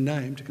he'd been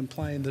named to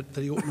complain that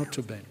he ought not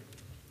to have been.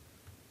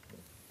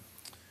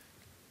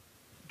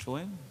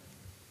 Julian?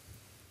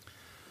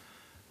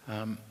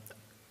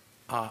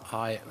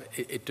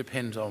 It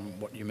depends on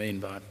what you mean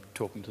by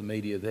talking to the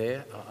media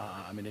there.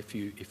 I mean, if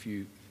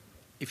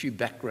you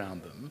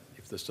background them,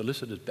 if the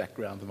solicitor's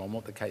background on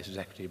what the case is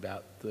actually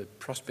about, the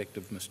prospect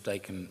of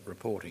mistaken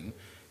reporting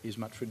is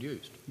much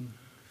reduced.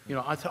 You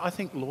know, I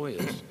think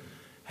lawyers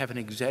have an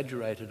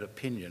exaggerated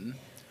opinion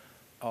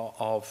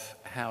of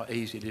how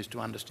easy it is to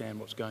understand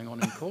what's going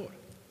on in court.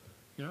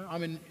 You know, I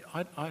mean,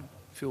 I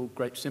feel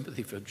great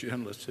sympathy for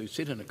journalists who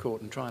sit in a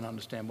court and try and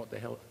understand what the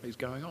hell is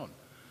going on.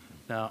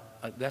 Now,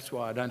 that's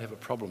why I don't have a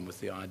problem with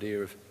the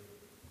idea of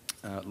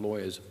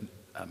lawyers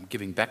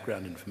giving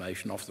background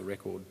information off the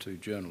record to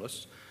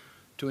journalists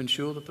to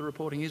ensure that the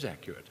reporting is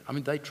accurate. I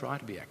mean, they try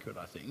to be accurate,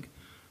 I think.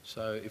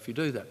 So if you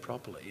do that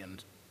properly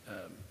and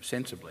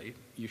sensibly,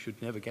 you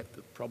should never get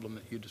the problem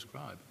that you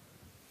describe.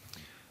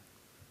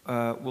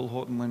 Will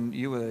Houghton, when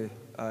you were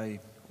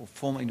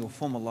in your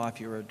former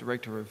life, you were a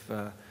director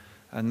of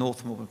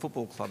North Melbourne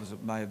Football Club, as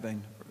it may have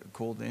been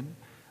called then.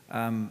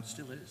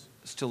 Still is.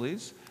 Still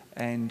is.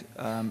 And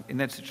in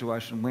that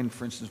situation, when,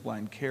 for instance,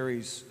 Wayne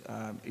Carey's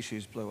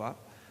issues blew up,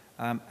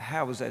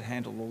 how was that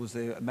handled, or was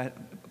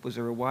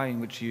there a way in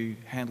which you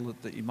handled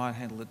it that you might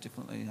handle it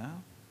differently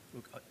now?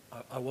 Look,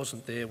 I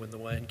wasn't there when the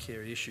Wayne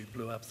Carey issue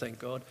blew up, thank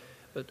God.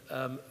 But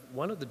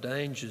one of the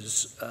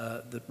dangers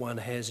that one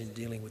has in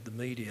dealing with the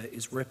media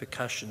is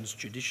repercussions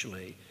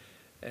judicially.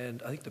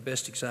 And I think the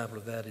best example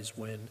of that is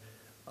when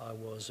I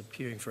was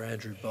appearing for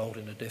Andrew Bolt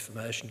in a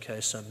defamation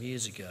case some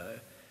years ago,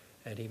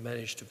 and he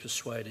managed to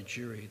persuade a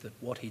jury that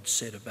what he'd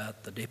said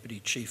about the Deputy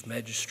Chief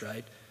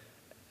Magistrate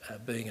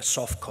being a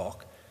soft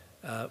cock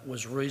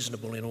was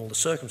reasonable in all the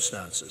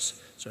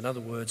circumstances. So in other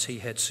words, he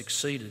had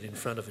succeeded in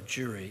front of a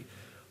jury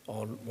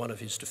on one of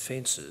his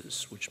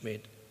defences, which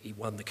meant he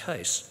won the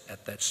case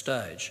at that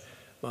stage.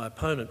 My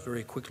opponent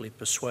very quickly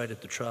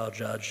persuaded the trial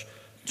judge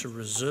to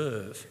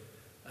reserve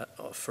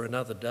for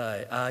another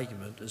day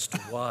argument as to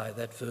why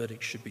that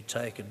verdict should be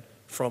taken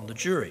from the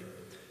jury.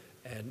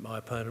 And my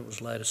opponent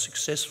was later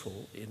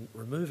successful in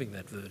removing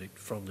that verdict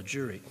from the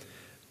jury.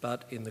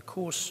 But in the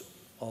course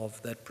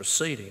of that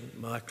proceeding,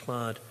 my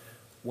client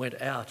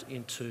went out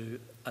into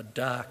a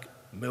dark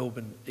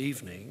Melbourne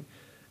evening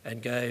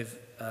and gave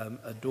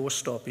a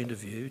doorstop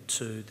interview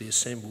to the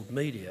assembled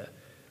media,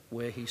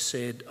 where he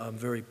said, I'm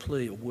very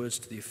pleased, or words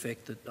to the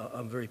effect that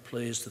I'm very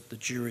pleased that the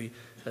jury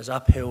has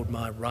upheld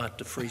my right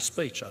to free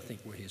speech, I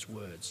think were his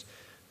words.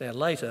 Now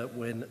later,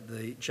 when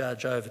the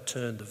judge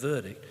overturned the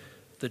verdict,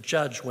 the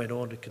judge went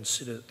on to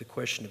consider the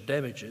question of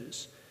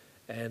damages,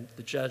 and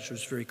the judge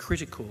was very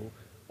critical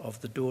of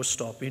the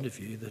doorstop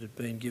interview that had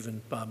been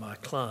given by my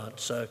client.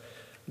 So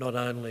not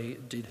only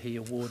did he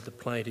award the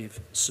plaintiff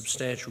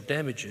substantial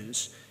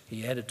damages,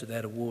 he added to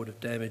that award of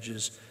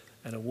damages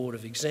an award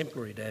of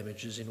exemplary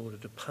damages in order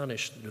to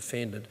punish the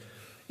defendant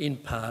in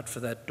part for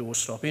that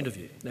doorstop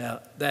interview. Now,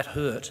 that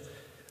hurt.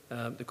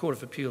 The Court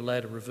of Appeal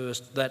later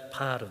reversed that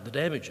part of the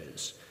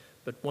damages,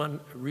 but one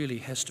really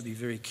has to be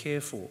very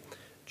careful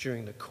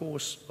during the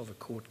course of a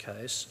court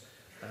case,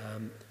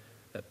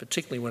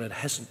 particularly when it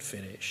hasn't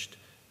finished,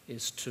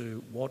 as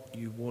to what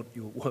you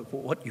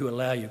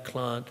allow your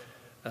client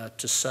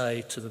to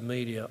say to the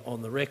media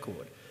on the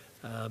record.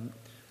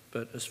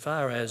 But as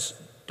far as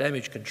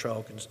damage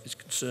control is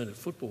concerned at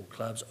football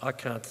clubs, I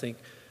can't think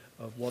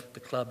of what the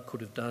club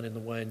could have done in the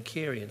Wayne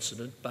Carey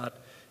incident,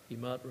 but you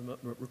might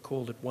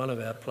recall that one of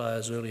our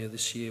players earlier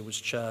this year was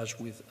charged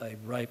with a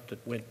rape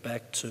that went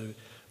back to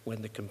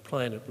when the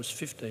complainant was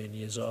 15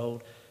 years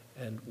old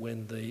and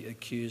when the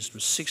accused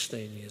was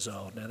 16 years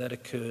old. Now that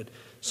occurred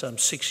some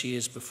 6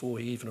 years before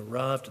he even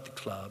arrived at the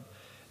club,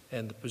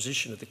 and the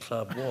position of the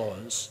club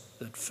was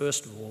that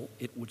first of all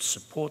it would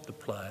support the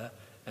player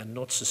and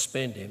not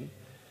suspend him.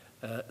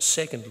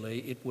 Secondly,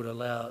 it would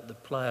allow the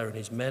player and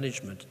his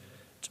management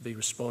to be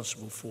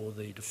responsible for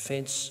the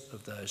defence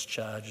of those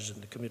charges,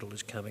 and the committal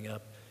is coming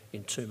up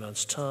in 2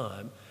 months'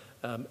 time.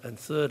 And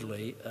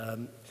thirdly,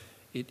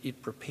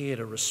 it prepared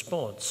a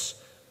response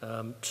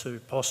to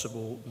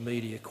possible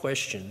media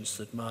questions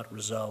that might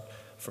result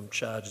from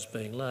charges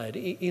being laid.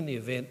 In the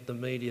event, the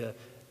media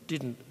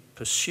didn't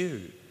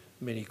pursue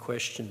many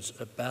questions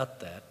about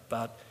that,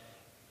 but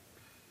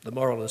the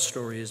moral of the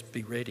story is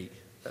be ready.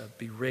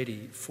 Be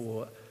ready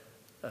for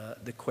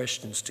the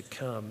questions to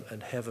come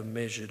and have a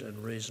measured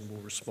and reasonable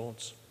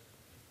response.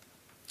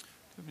 Do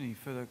you have any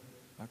further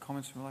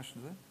comments in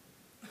relation to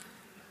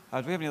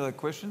that? Do we have any other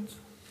questions?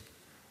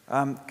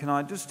 Can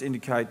I just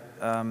indicate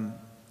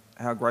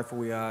how grateful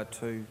we are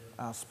to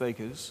our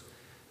speakers,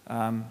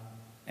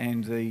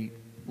 and the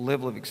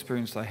level of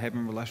experience they have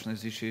in relation to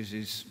these issues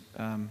is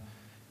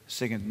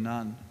second to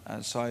none.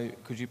 So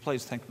could you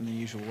please thank them in the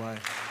usual way?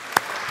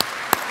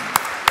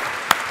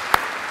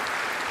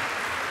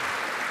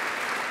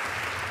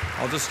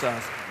 I'll just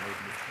ask.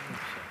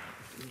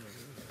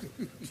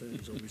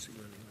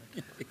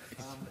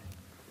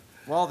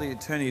 While the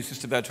attorney is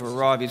just about to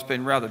arrive, he's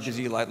been rather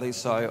busy lately,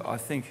 so I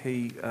think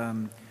he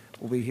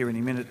will be here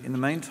any minute. In the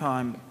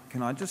meantime,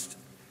 can I just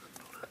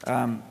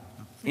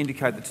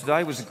indicate that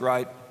today was a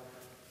great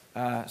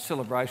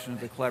celebration of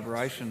the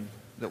collaboration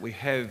that we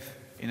have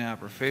in our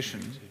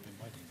profession.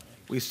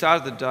 We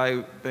started the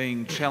day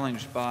being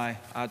challenged by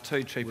our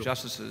two Chief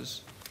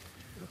Justices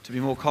to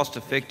be more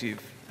cost-effective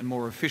and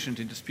more efficient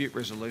in dispute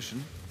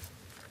resolution.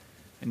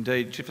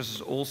 Indeed, Chief Justice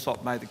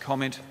Alsop made the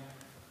comment,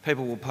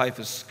 people will pay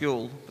for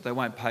skill, but they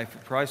won't pay for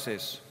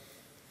process.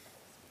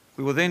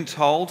 We were then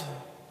told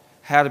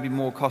how to be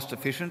more cost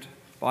efficient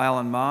by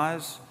Alan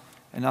Myers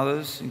and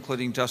others,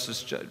 including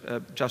Justice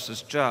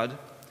Judd,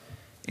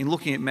 in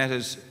looking at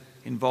matters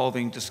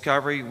involving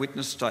discovery,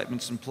 witness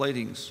statements and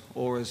pleadings,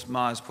 or as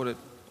Myers put it,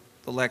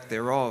 the lack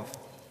thereof.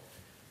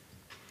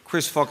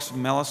 Chris Fox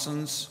from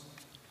Mallisons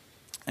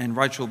and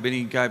Rachel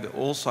Binney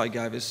also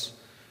gave us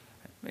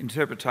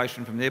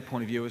interpretation from their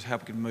point of view as how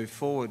we could move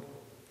forward.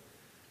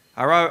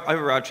 Our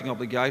overarching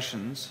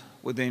obligations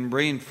were then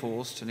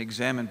reinforced and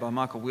examined by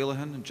Michael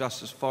Wheelahan and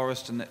Justice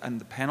Forrest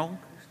and the panel.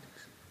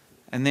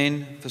 And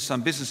then for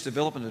some business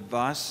development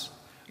advice,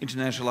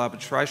 international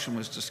arbitration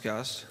was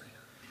discussed,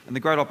 and the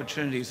great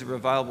opportunities that are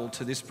available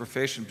to this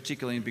profession,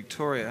 particularly in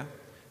Victoria,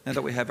 now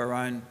that we have our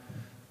own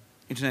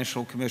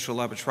International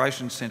Commercial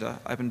Arbitration Centre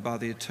opened by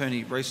the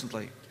attorney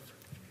recently.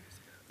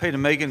 Peter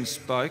Megan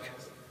spoke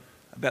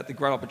about the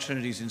great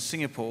opportunities in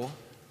Singapore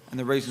and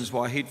the reasons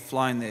why he'd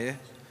flown there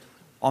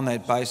on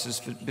that basis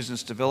for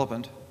business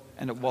development,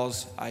 and it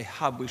was a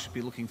hub we should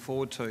be looking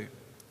forward to.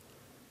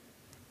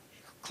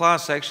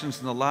 Class actions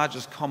in the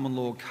largest common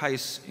law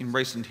case in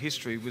recent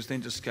history was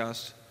then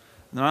discussed.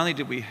 Not only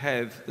did we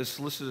have the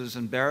solicitors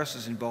and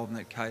barristers involved in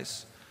that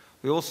case,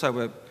 we also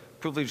were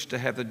privileged to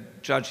have the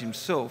judge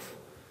himself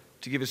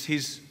to give us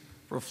his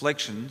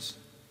reflections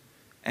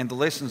and the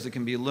lessons that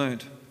can be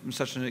learnt from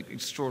such an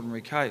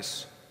extraordinary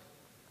case.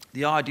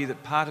 The idea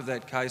that part of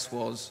that case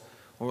was,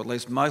 or at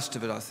least most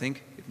of it I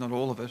think, if not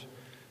all of it,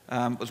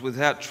 was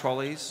without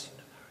trolleys,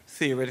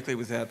 theoretically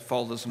without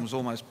folders, and was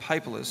almost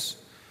paperless,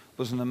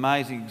 was an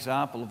amazing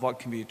example of what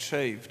can be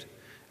achieved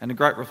and a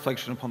great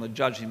reflection upon the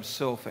judge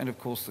himself and of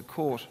course the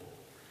court.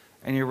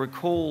 And you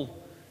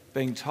recall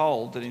being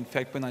told that in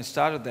fact when they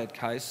started that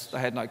case they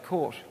had no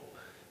court,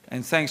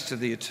 and thanks to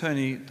the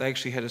attorney they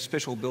actually had a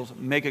special built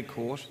mega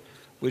court,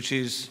 which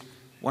is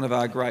one of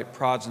our great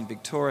prides in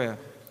Victoria.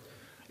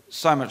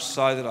 So much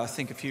so that I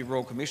think a few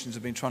Royal Commissions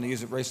have been trying to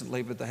use it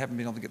recently, but they haven't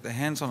been able to get their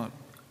hands on it.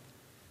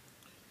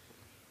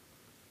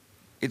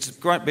 It's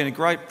been a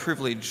great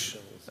privilege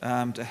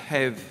to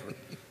have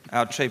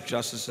our Chief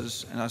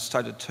Justices and our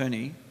State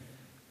Attorney,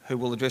 who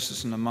will address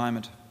us in a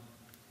moment.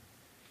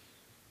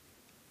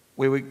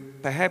 We were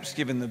perhaps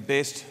given the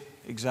best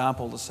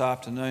example this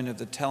afternoon of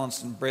the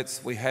talents and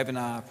breadth we have in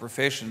our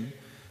profession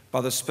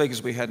by the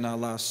speakers we had in our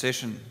last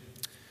session.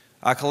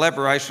 Our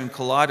collaboration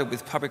collided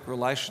with public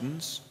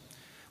relations,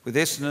 with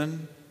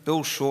Essendon,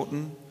 Bill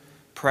Shorten,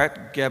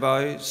 Pratt,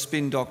 Gabbo,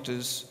 spin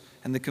doctors,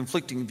 and the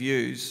conflicting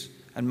views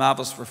and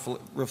marvellous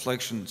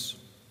reflections.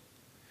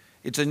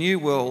 It's a new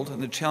world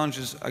and the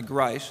challenges are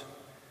great,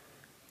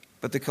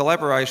 but the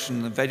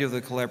collaboration, the value of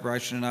the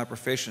collaboration in our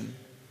profession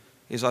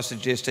is, I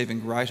suggest, even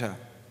greater.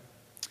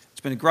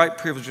 It's been a great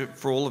privilege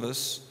for all of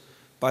us,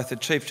 both the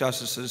Chief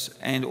Justices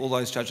and all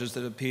those judges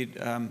that appeared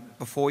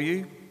before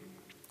you,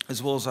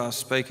 as well as our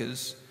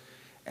speakers,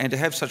 and to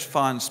have such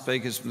fine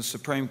speakers from the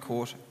Supreme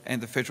Court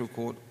and the Federal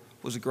Court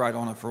was a great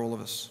honour for all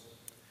of us.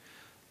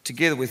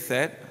 Together with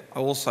that, I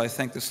also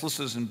thank the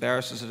solicitors and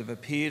barristers that have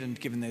appeared and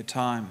given their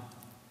time.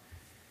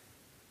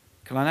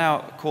 Can I now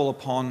call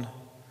upon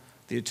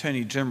the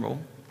Attorney General,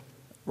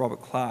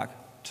 Robert Clark,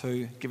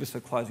 to give us a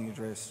closing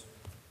address.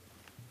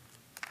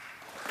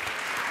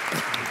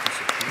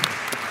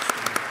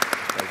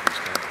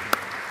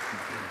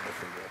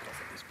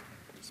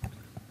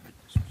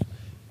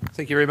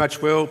 Thank you very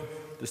much, Will.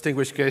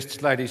 Distinguished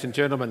guests, ladies and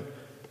gentlemen,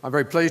 I'm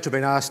very pleased to have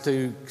been asked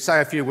to say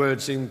a few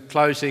words in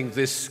closing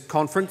this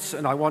conference,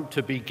 and I want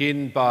to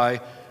begin by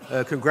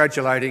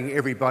congratulating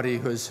everybody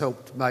who has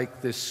helped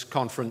make this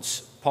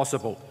conference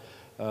possible.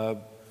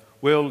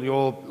 Will,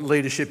 your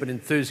leadership and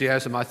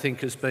enthusiasm, I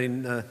think, has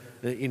been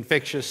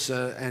infectious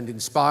and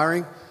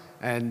inspiring,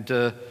 and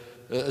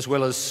as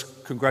well as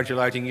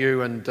congratulating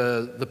you and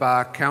the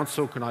Bar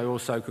Council, can I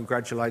also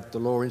congratulate the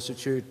Law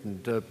Institute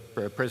and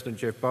President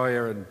Jeff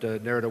Boyer and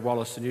Nerida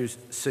Wallace, the new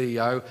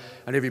CEO,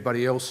 and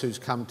everybody else who's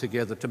come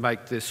together to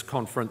make this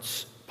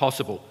conference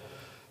possible.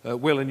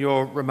 Will, in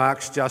your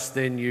remarks just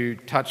then, you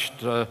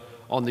touched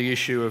on the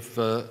issue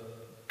of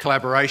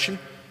collaboration,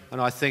 and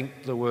I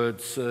think the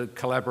words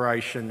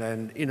collaboration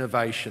and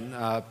innovation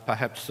are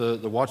perhaps the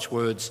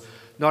watchwords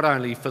not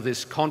only for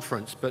this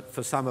conference but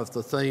for some of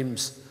the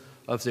themes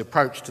of the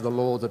approach to the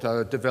law that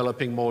are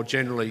developing more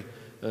generally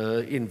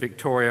in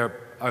Victoria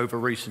over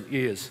recent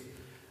years.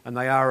 And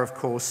they are, of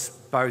course,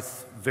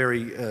 both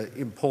very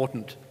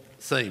important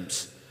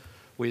themes.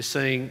 We're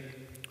seeing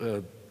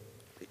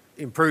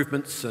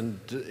improvements and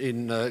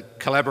in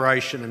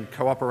collaboration and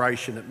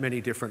cooperation at many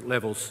different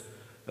levels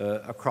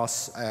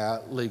across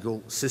our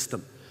legal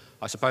system.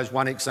 I suppose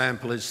one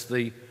example is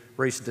the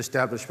recent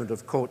establishment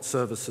of Court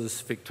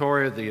Services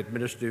Victoria, the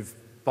administrative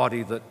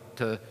body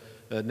that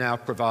now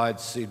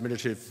provides the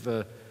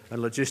administrative and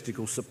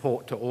logistical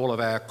support to all of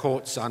our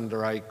courts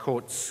under a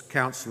Courts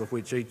Council of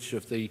which each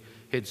of the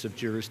heads of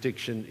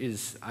jurisdiction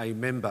is a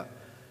member.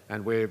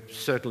 And we're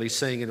certainly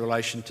seeing in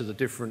relation to the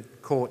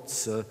different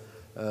courts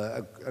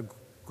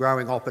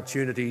growing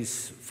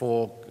opportunities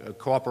for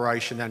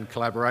cooperation and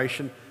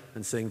collaboration,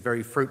 and seeing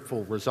very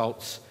fruitful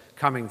results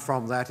coming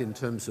from that in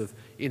terms of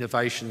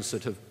innovations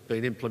that have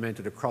been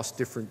implemented across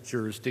different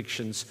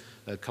jurisdictions,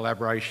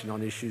 collaboration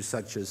on issues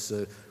such as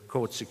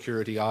court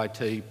security,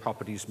 IT,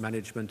 properties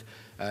management,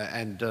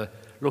 and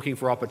looking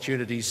for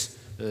opportunities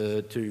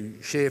to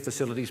share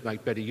facilities,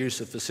 make better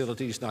use of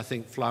facilities, and I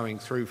think flowing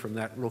through from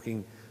that,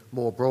 looking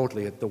more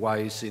broadly at the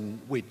ways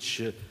in which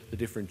the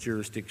different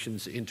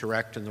jurisdictions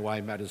interact and the way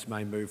matters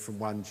may move from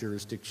one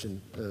jurisdiction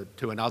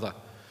to another.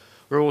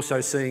 We're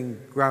also seeing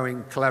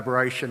growing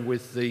collaboration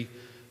with the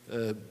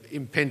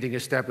impending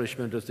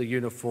establishment of the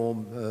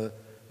uniform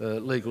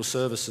legal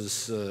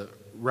services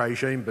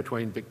regime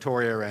between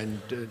Victoria and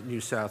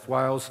New South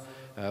Wales.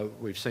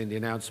 We've seen the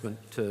announcement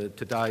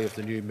today of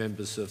the new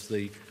members of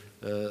the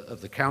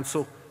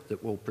council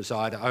that will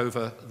preside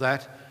over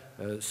that.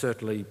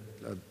 Certainly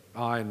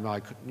I and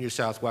my New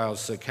South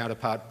Wales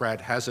counterpart Brad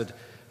Hazzard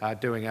are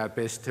doing our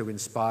best to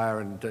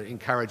inspire and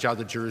encourage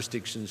other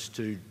jurisdictions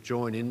to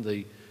join in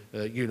the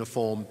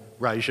uniform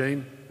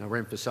regime. We're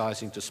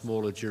emphasising to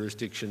smaller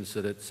jurisdictions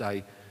that it's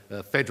a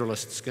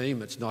federalist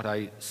scheme, it's not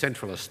a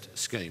centralist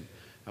scheme.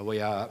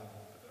 We are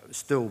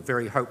still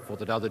very hopeful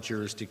that other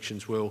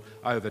jurisdictions will,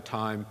 over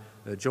time,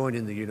 join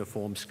in the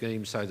uniform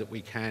scheme so that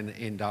we can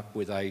end up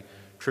with a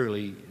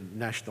truly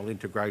national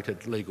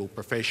integrated legal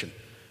profession.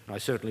 And I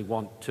certainly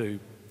want to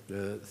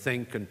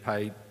thank and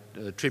pay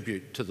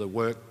tribute to the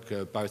work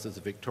both of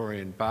the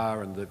Victorian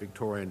Bar and the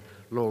Victorian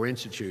Law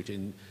Institute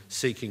in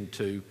seeking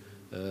to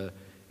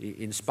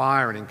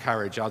inspire and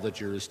encourage other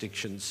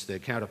jurisdictions, their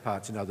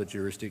counterparts in other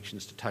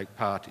jurisdictions, to take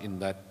part in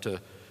that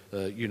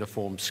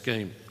uniform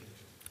scheme.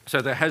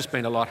 So there has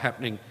been a lot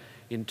happening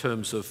in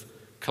terms of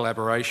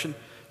collaboration.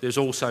 There's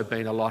also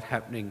been a lot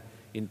happening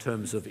in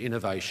terms of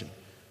innovation.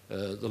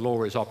 The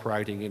law is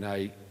operating in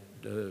a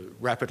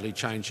rapidly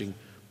changing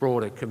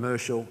broader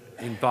commercial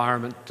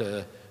environment,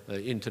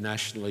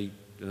 internationally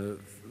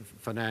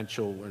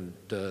financial and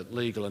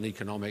legal and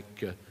economic,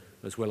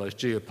 as well as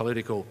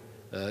geopolitical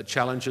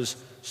challenges.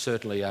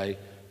 Certainly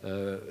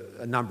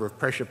a number of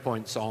pressure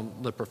points on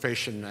the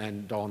profession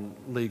and on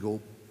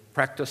legal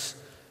practice,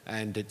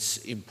 and it's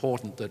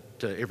important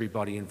that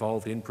everybody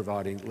involved in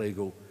providing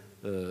legal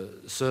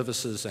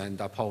services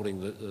and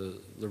upholding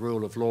the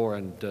rule of law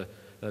and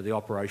the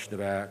operation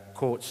of our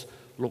courts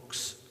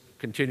looks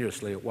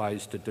continuously at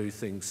ways to do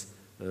things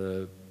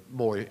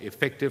more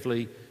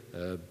effectively,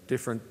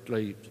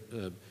 differently,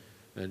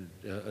 and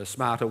a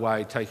smarter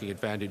way, taking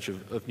advantage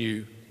of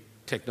new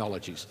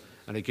technologies.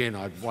 And again,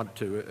 I want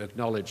to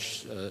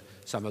acknowledge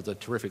some of the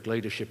terrific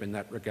leadership in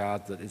that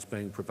regard that is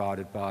being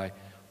provided by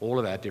all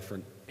of our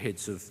different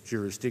heads of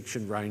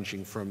jurisdiction,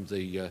 ranging from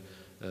the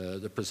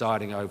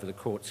presiding over the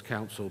Courts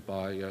Council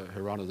by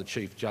Her Honour the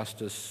Chief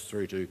Justice,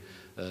 through to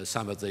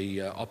some of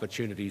the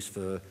opportunities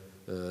for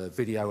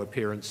video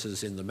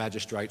appearances in the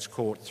Magistrates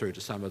Court, through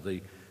to some of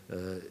the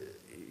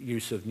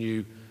use of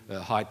new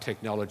high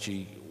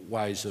technology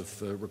ways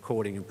of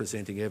recording and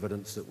presenting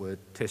evidence that were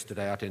tested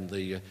out in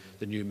the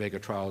new mega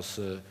trials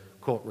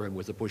courtroom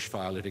with the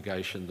bushfire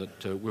litigation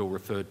that Will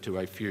referred to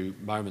a few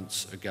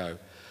moments ago.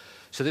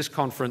 So this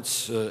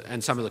conference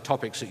and some of the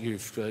topics that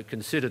you've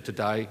considered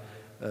today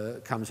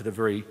comes at a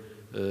very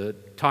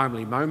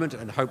timely moment,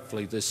 and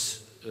hopefully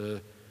this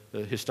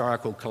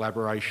historical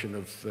collaboration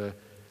of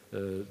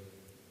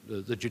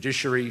the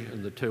judiciary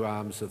and the two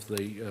arms of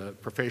the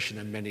profession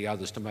and many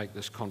others to make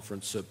this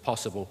conference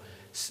possible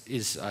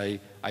is a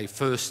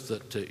first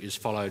that is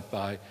followed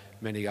by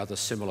many other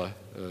similar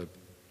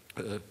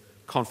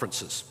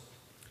conferences.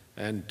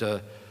 And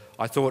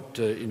I thought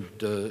in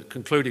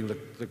concluding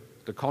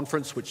the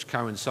conference, which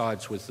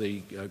coincides with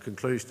the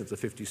conclusion of the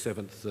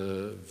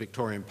 57th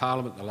Victorian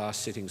Parliament, the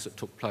last sittings that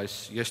took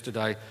place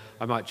yesterday,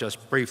 I might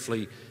just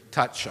briefly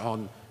touch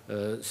on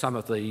some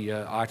of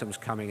the items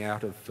coming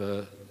out of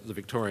the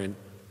Victorian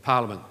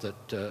Parliament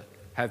that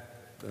have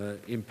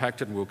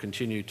impacted and will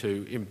continue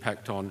to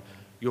impact on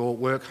your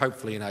work,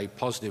 hopefully in a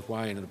positive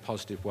way and in a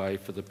positive way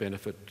for the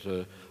benefit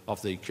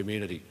of the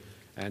community.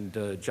 And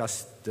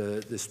just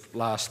this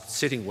last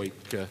sitting week,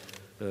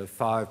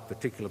 5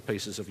 particular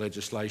pieces of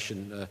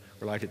legislation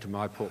related to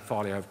my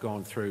portfolio have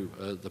gone through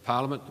the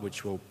Parliament,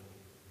 which will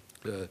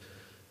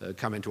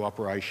come into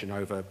operation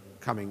over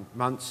coming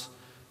months.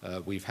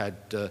 We've had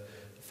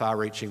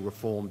far-reaching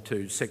reform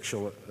to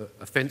sexual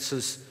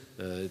offences,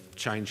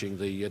 changing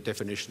the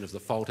definition of the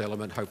fault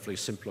element, hopefully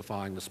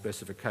simplifying the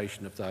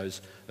specification of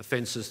those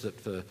offences that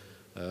for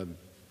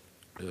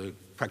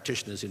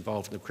practitioners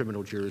involved in the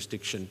criminal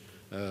jurisdiction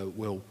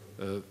will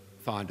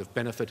find of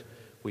benefit.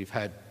 We've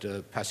had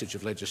passage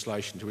of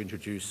legislation to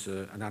introduce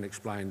an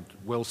unexplained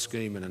wealth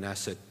scheme and an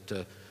asset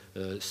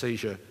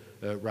seizure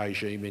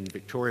regime in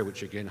Victoria,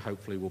 which again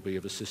hopefully will be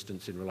of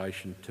assistance in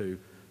relation to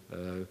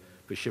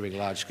pursuing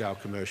large-scale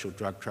commercial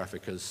drug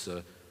traffickers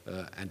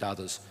and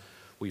others.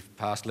 We've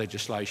passed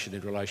legislation in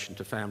relation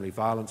to family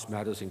violence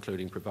matters,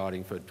 including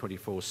providing for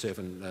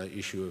 24/7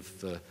 issue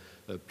of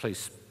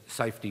police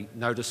safety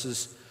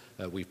notices.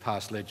 We've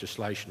passed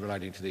legislation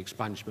relating to the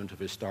expungement of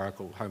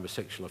historical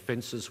homosexual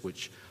offences,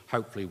 which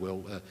hopefully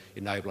will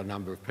enable a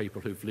number of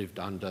people who've lived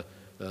under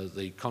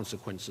the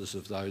consequences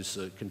of those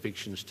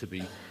convictions to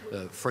be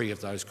free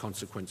of those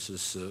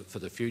consequences for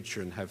the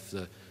future and have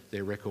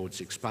their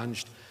records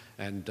expunged.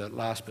 And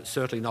last but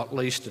certainly not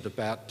least, at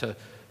about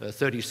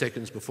 30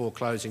 seconds before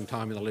closing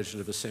time in the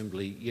Legislative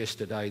Assembly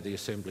yesterday, the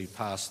Assembly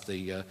passed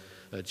the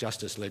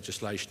Justice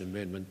Legislation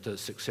Amendment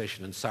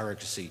Succession and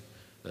Surrogacy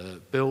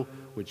Bill,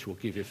 which will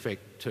give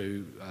effect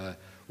to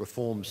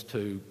reforms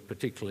to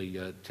particularly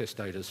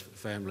testators'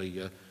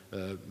 family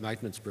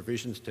maintenance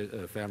provisions,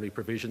 family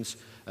provisions,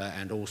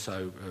 and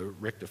also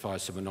rectify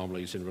some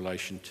anomalies in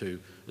relation to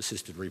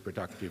assisted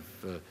reproductive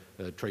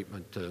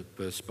treatment,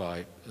 births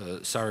by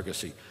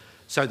surrogacy.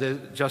 So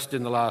just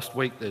in the last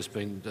week there's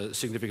been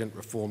significant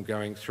reform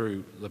going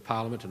through the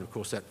Parliament, and of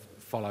course that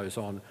follows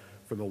on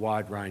from a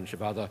wide range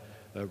of other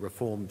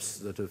reforms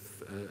that have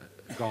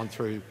gone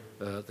through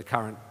the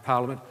current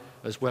Parliament,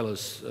 as well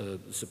as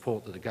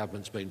support that the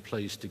government's been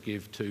pleased to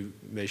give to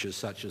measures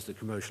such as the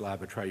Commercial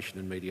Arbitration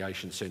and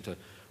Mediation Centre,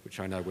 which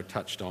I know were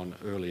touched on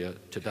earlier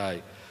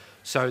today.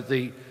 So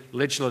the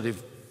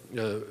legislative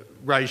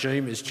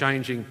regime is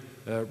changing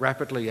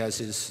rapidly,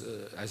 as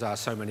are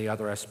so many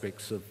other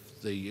aspects of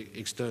the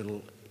external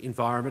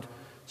environment.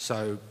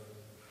 So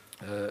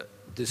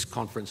this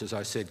conference, as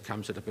I said,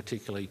 comes at a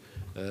particularly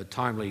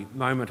timely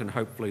moment, and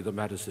hopefully the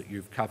matters that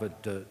you've covered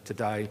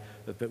today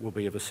that will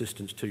be of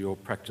assistance to your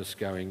practice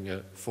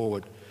going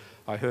forward.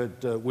 I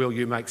heard, Will,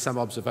 you make some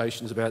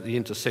observations about the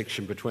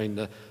intersection between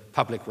the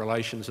public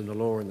relations and the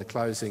law in the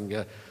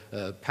closing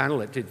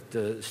panel. It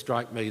did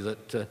strike me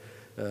that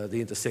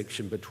the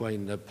intersection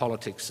between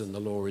politics and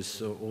the law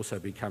is also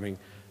becoming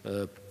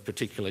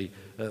particularly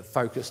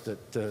focused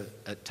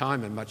at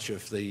time, and much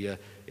of the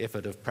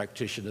effort of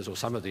practitioners, or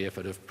some of the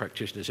effort of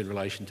practitioners in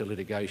relation to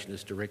litigation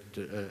is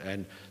directed,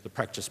 and the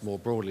practice more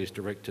broadly is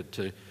directed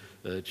to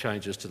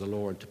changes to the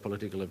law and to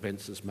political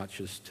events as much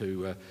as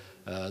to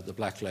the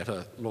black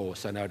letter law.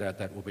 So no doubt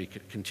that will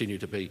continue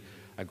to be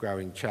a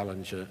growing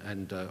challenge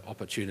and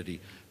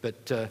opportunity.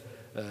 But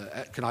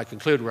can I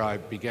conclude where I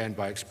began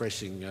by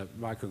expressing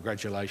my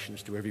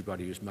congratulations to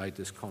everybody who's made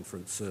this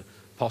conference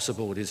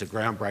possible. It is a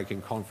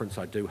groundbreaking conference.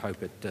 I do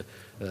hope it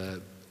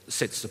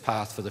sets the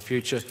path for the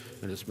future,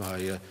 and it's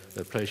my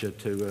pleasure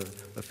to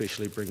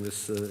officially bring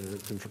this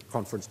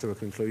conference to a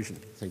conclusion.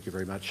 Thank you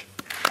very much.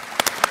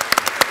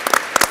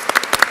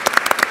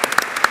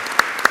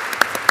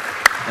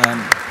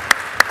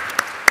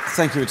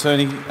 Thank you,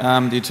 Attorney.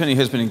 The Attorney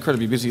has been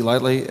incredibly busy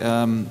lately.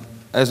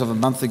 As of a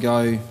month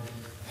ago,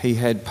 he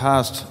had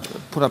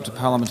put up to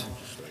Parliament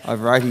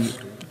over 80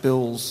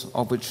 bills,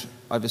 of which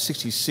over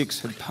 66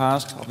 had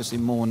passed, obviously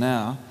more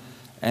now,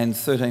 and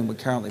 13 were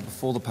currently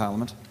before the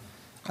Parliament.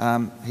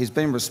 He's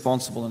been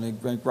responsible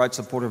and a great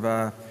supporter of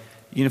our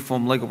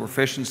Uniform Legal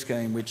Profession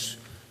Scheme, which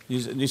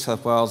New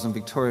South Wales and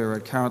Victoria are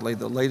currently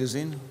the leaders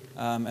in,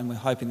 and we're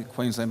hoping that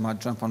Queensland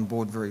might jump on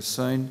board very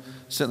soon.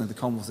 Certainly the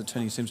Commonwealth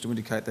Attorney seems to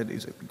indicate that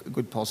is a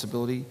good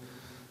possibility.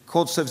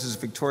 Court Services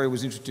Victoria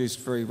was introduced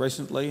very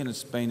recently, and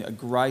it's been a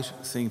great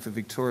thing for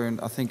Victoria,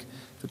 and I think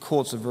the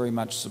courts have very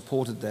much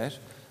supported that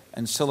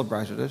and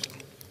celebrated it.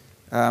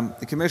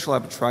 The Commercial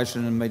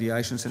Arbitration and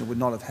Mediation Centre would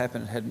not have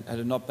happened had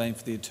it not been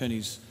for the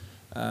Attorney's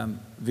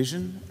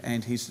vision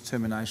and his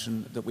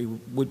determination that we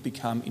would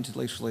become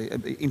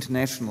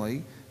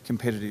internationally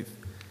competitive.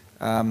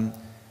 The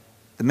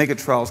mega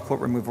trials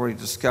courtroom we've already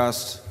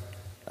discussed.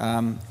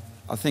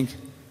 I think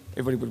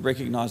everybody would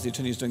recognise the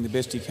Attorney is doing the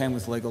best he can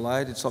with legal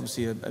aid. It's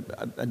obviously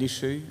an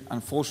issue.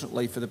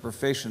 Unfortunately for the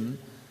profession,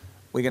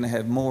 we're going to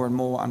have more and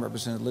more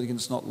unrepresented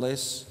litigants, not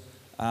less.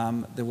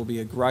 There will be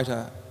a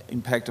greater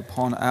impact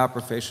upon our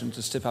profession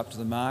to step up to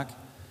the mark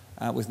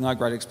with no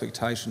great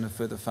expectation of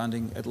further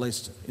funding, at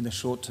least in the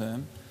short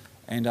term.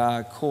 And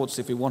our courts,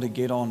 if we want to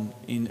get on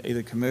in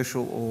either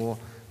commercial or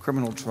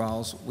criminal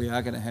trials, we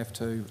are going to have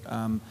to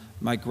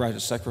make greater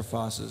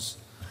sacrifices.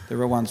 There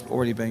are ones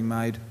already being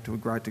made to a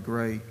great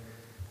degree.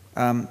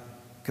 Can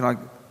I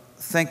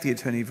thank the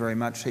Attorney very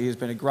much? He has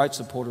been a great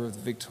supporter of the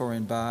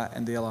Victorian Bar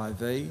and the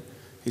LIV.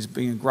 He's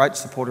been a great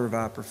supporter of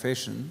our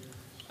profession,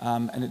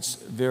 and it's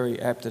very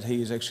apt that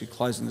he is actually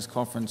closing this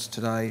conference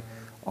today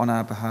on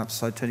our behalf.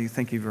 So, Attorney,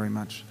 thank you very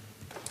much.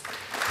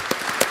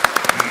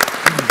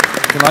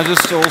 Can I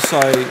just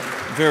also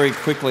very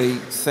quickly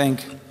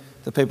thank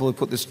the people who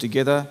put this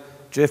together.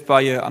 Jeff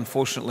Bayer,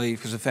 unfortunately,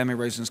 because of family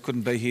reasons,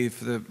 couldn't be here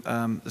for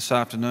this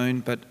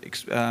afternoon, but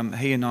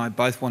he and I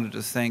both wanted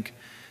to thank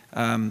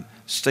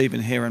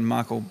Stephen Hare and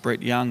Michael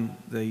Brett Young,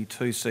 the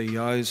two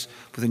CEOs,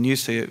 with the new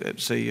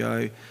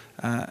CEO,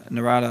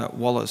 Narada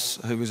Wallace,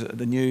 who was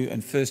the new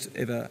and first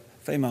ever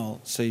female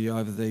CEO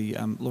of the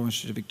Law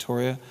Institute of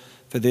Victoria,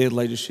 for their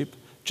leadership,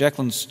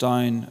 Jacqueline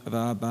Stone of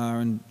our bar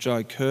and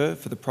Joe Kerr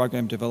for the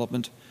program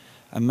development,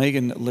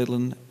 Megan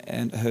Lidlin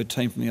and her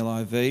team from the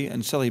LIV,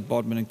 and Sally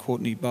Bodman and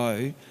Courtney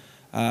Bowe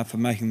for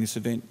making this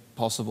event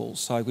possible.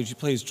 So would you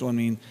please join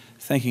me in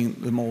thanking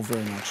them all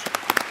very much.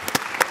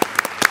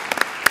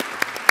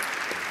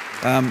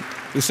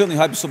 We certainly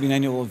hope this will be an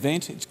annual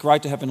event. It's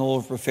great to have an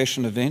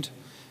all-of-profession event.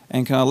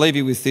 And can I leave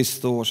you with this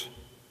thought?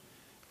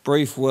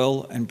 Brief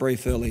well and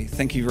brief early.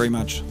 Thank you very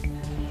much.